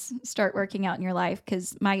passions start working out in your life.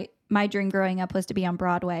 Because my dream growing up was to be on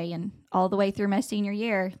Broadway, and all the way through my senior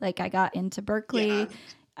year, like I got into Berkeley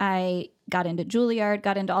I got into Juilliard,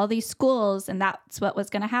 got into all these schools, and that's what was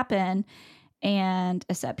going to happen. And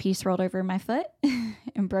a set piece rolled over my foot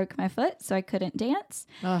and broke my foot, so I couldn't dance.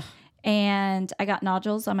 Ugh. And I got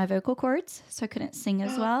nodules on my vocal cords, so I couldn't sing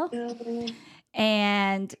as well.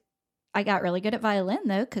 And I got really good at violin,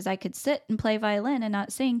 though, because I could sit and play violin and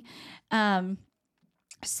not sing.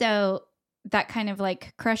 So that kind of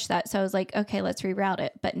like crushed that. So I was like, okay, let's reroute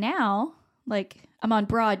it. But now, like, I'm on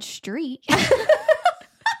Broad Street.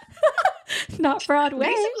 Not Broadway.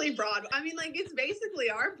 Basically Broadway. I mean, like, it's basically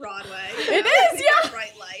our Broadway. It is, We've yeah. got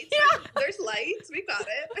bright lights. Yeah. There's lights. We got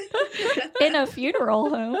it. In a funeral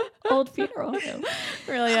home, old funeral home.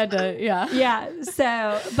 Really had to, yeah. Yeah.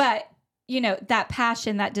 So, but you know, that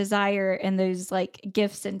passion, that desire, and those like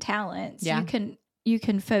gifts and talents, Yeah. you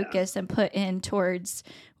can focus and put in towards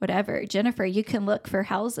whatever. Jennifer, you can look for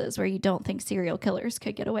houses where you don't think serial killers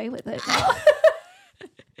could get away with it.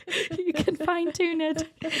 You can fine tune it.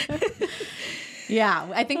 Yeah,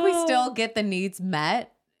 I think we still get the needs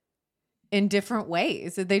met in different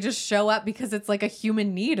ways. They just show up because it's like a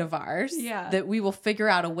human need of ours. Yeah. That we will figure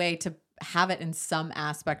out a way to have it in some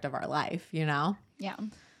aspect of our life, you know? Yeah.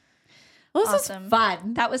 Well, this Awesome. is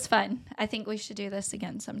fun. That was fun. I think we should do this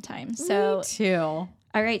again sometime. So, Me too.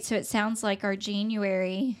 all right. So it sounds like our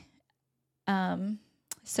January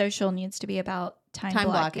social needs to be about time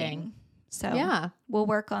blocking. So Yeah. we'll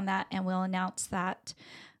work on that and we'll announce that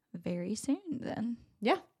very soon then.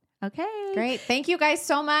 Yeah. Okay. Great. Thank you guys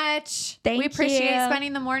so much. Thank we appreciate you.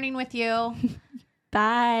 spending the morning with you.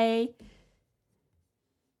 Bye.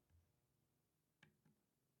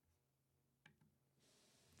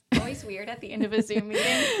 Always weird at the end of a Zoom meeting.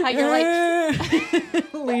 How you're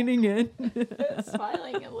like leaning in.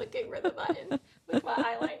 smiling and looking for the button with my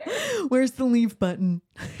eyeliner. Where's the leave button?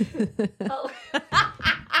 Oh.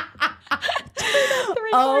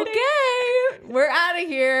 Okay. We're out of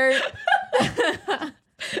here.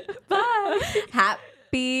 Bye.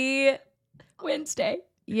 Happy Wednesday.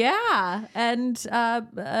 Yeah. And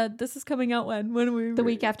this is coming out when? When are we? The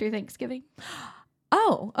week after Thanksgiving.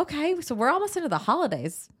 Oh, okay. So we're almost into the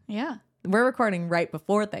holidays. Yeah. We're recording right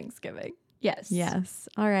before Thanksgiving. Yes. Yes.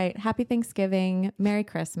 All right. Happy Thanksgiving. Merry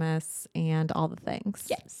Christmas and all the things.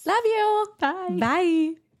 Yes. Love you. Bye.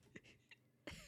 Bye.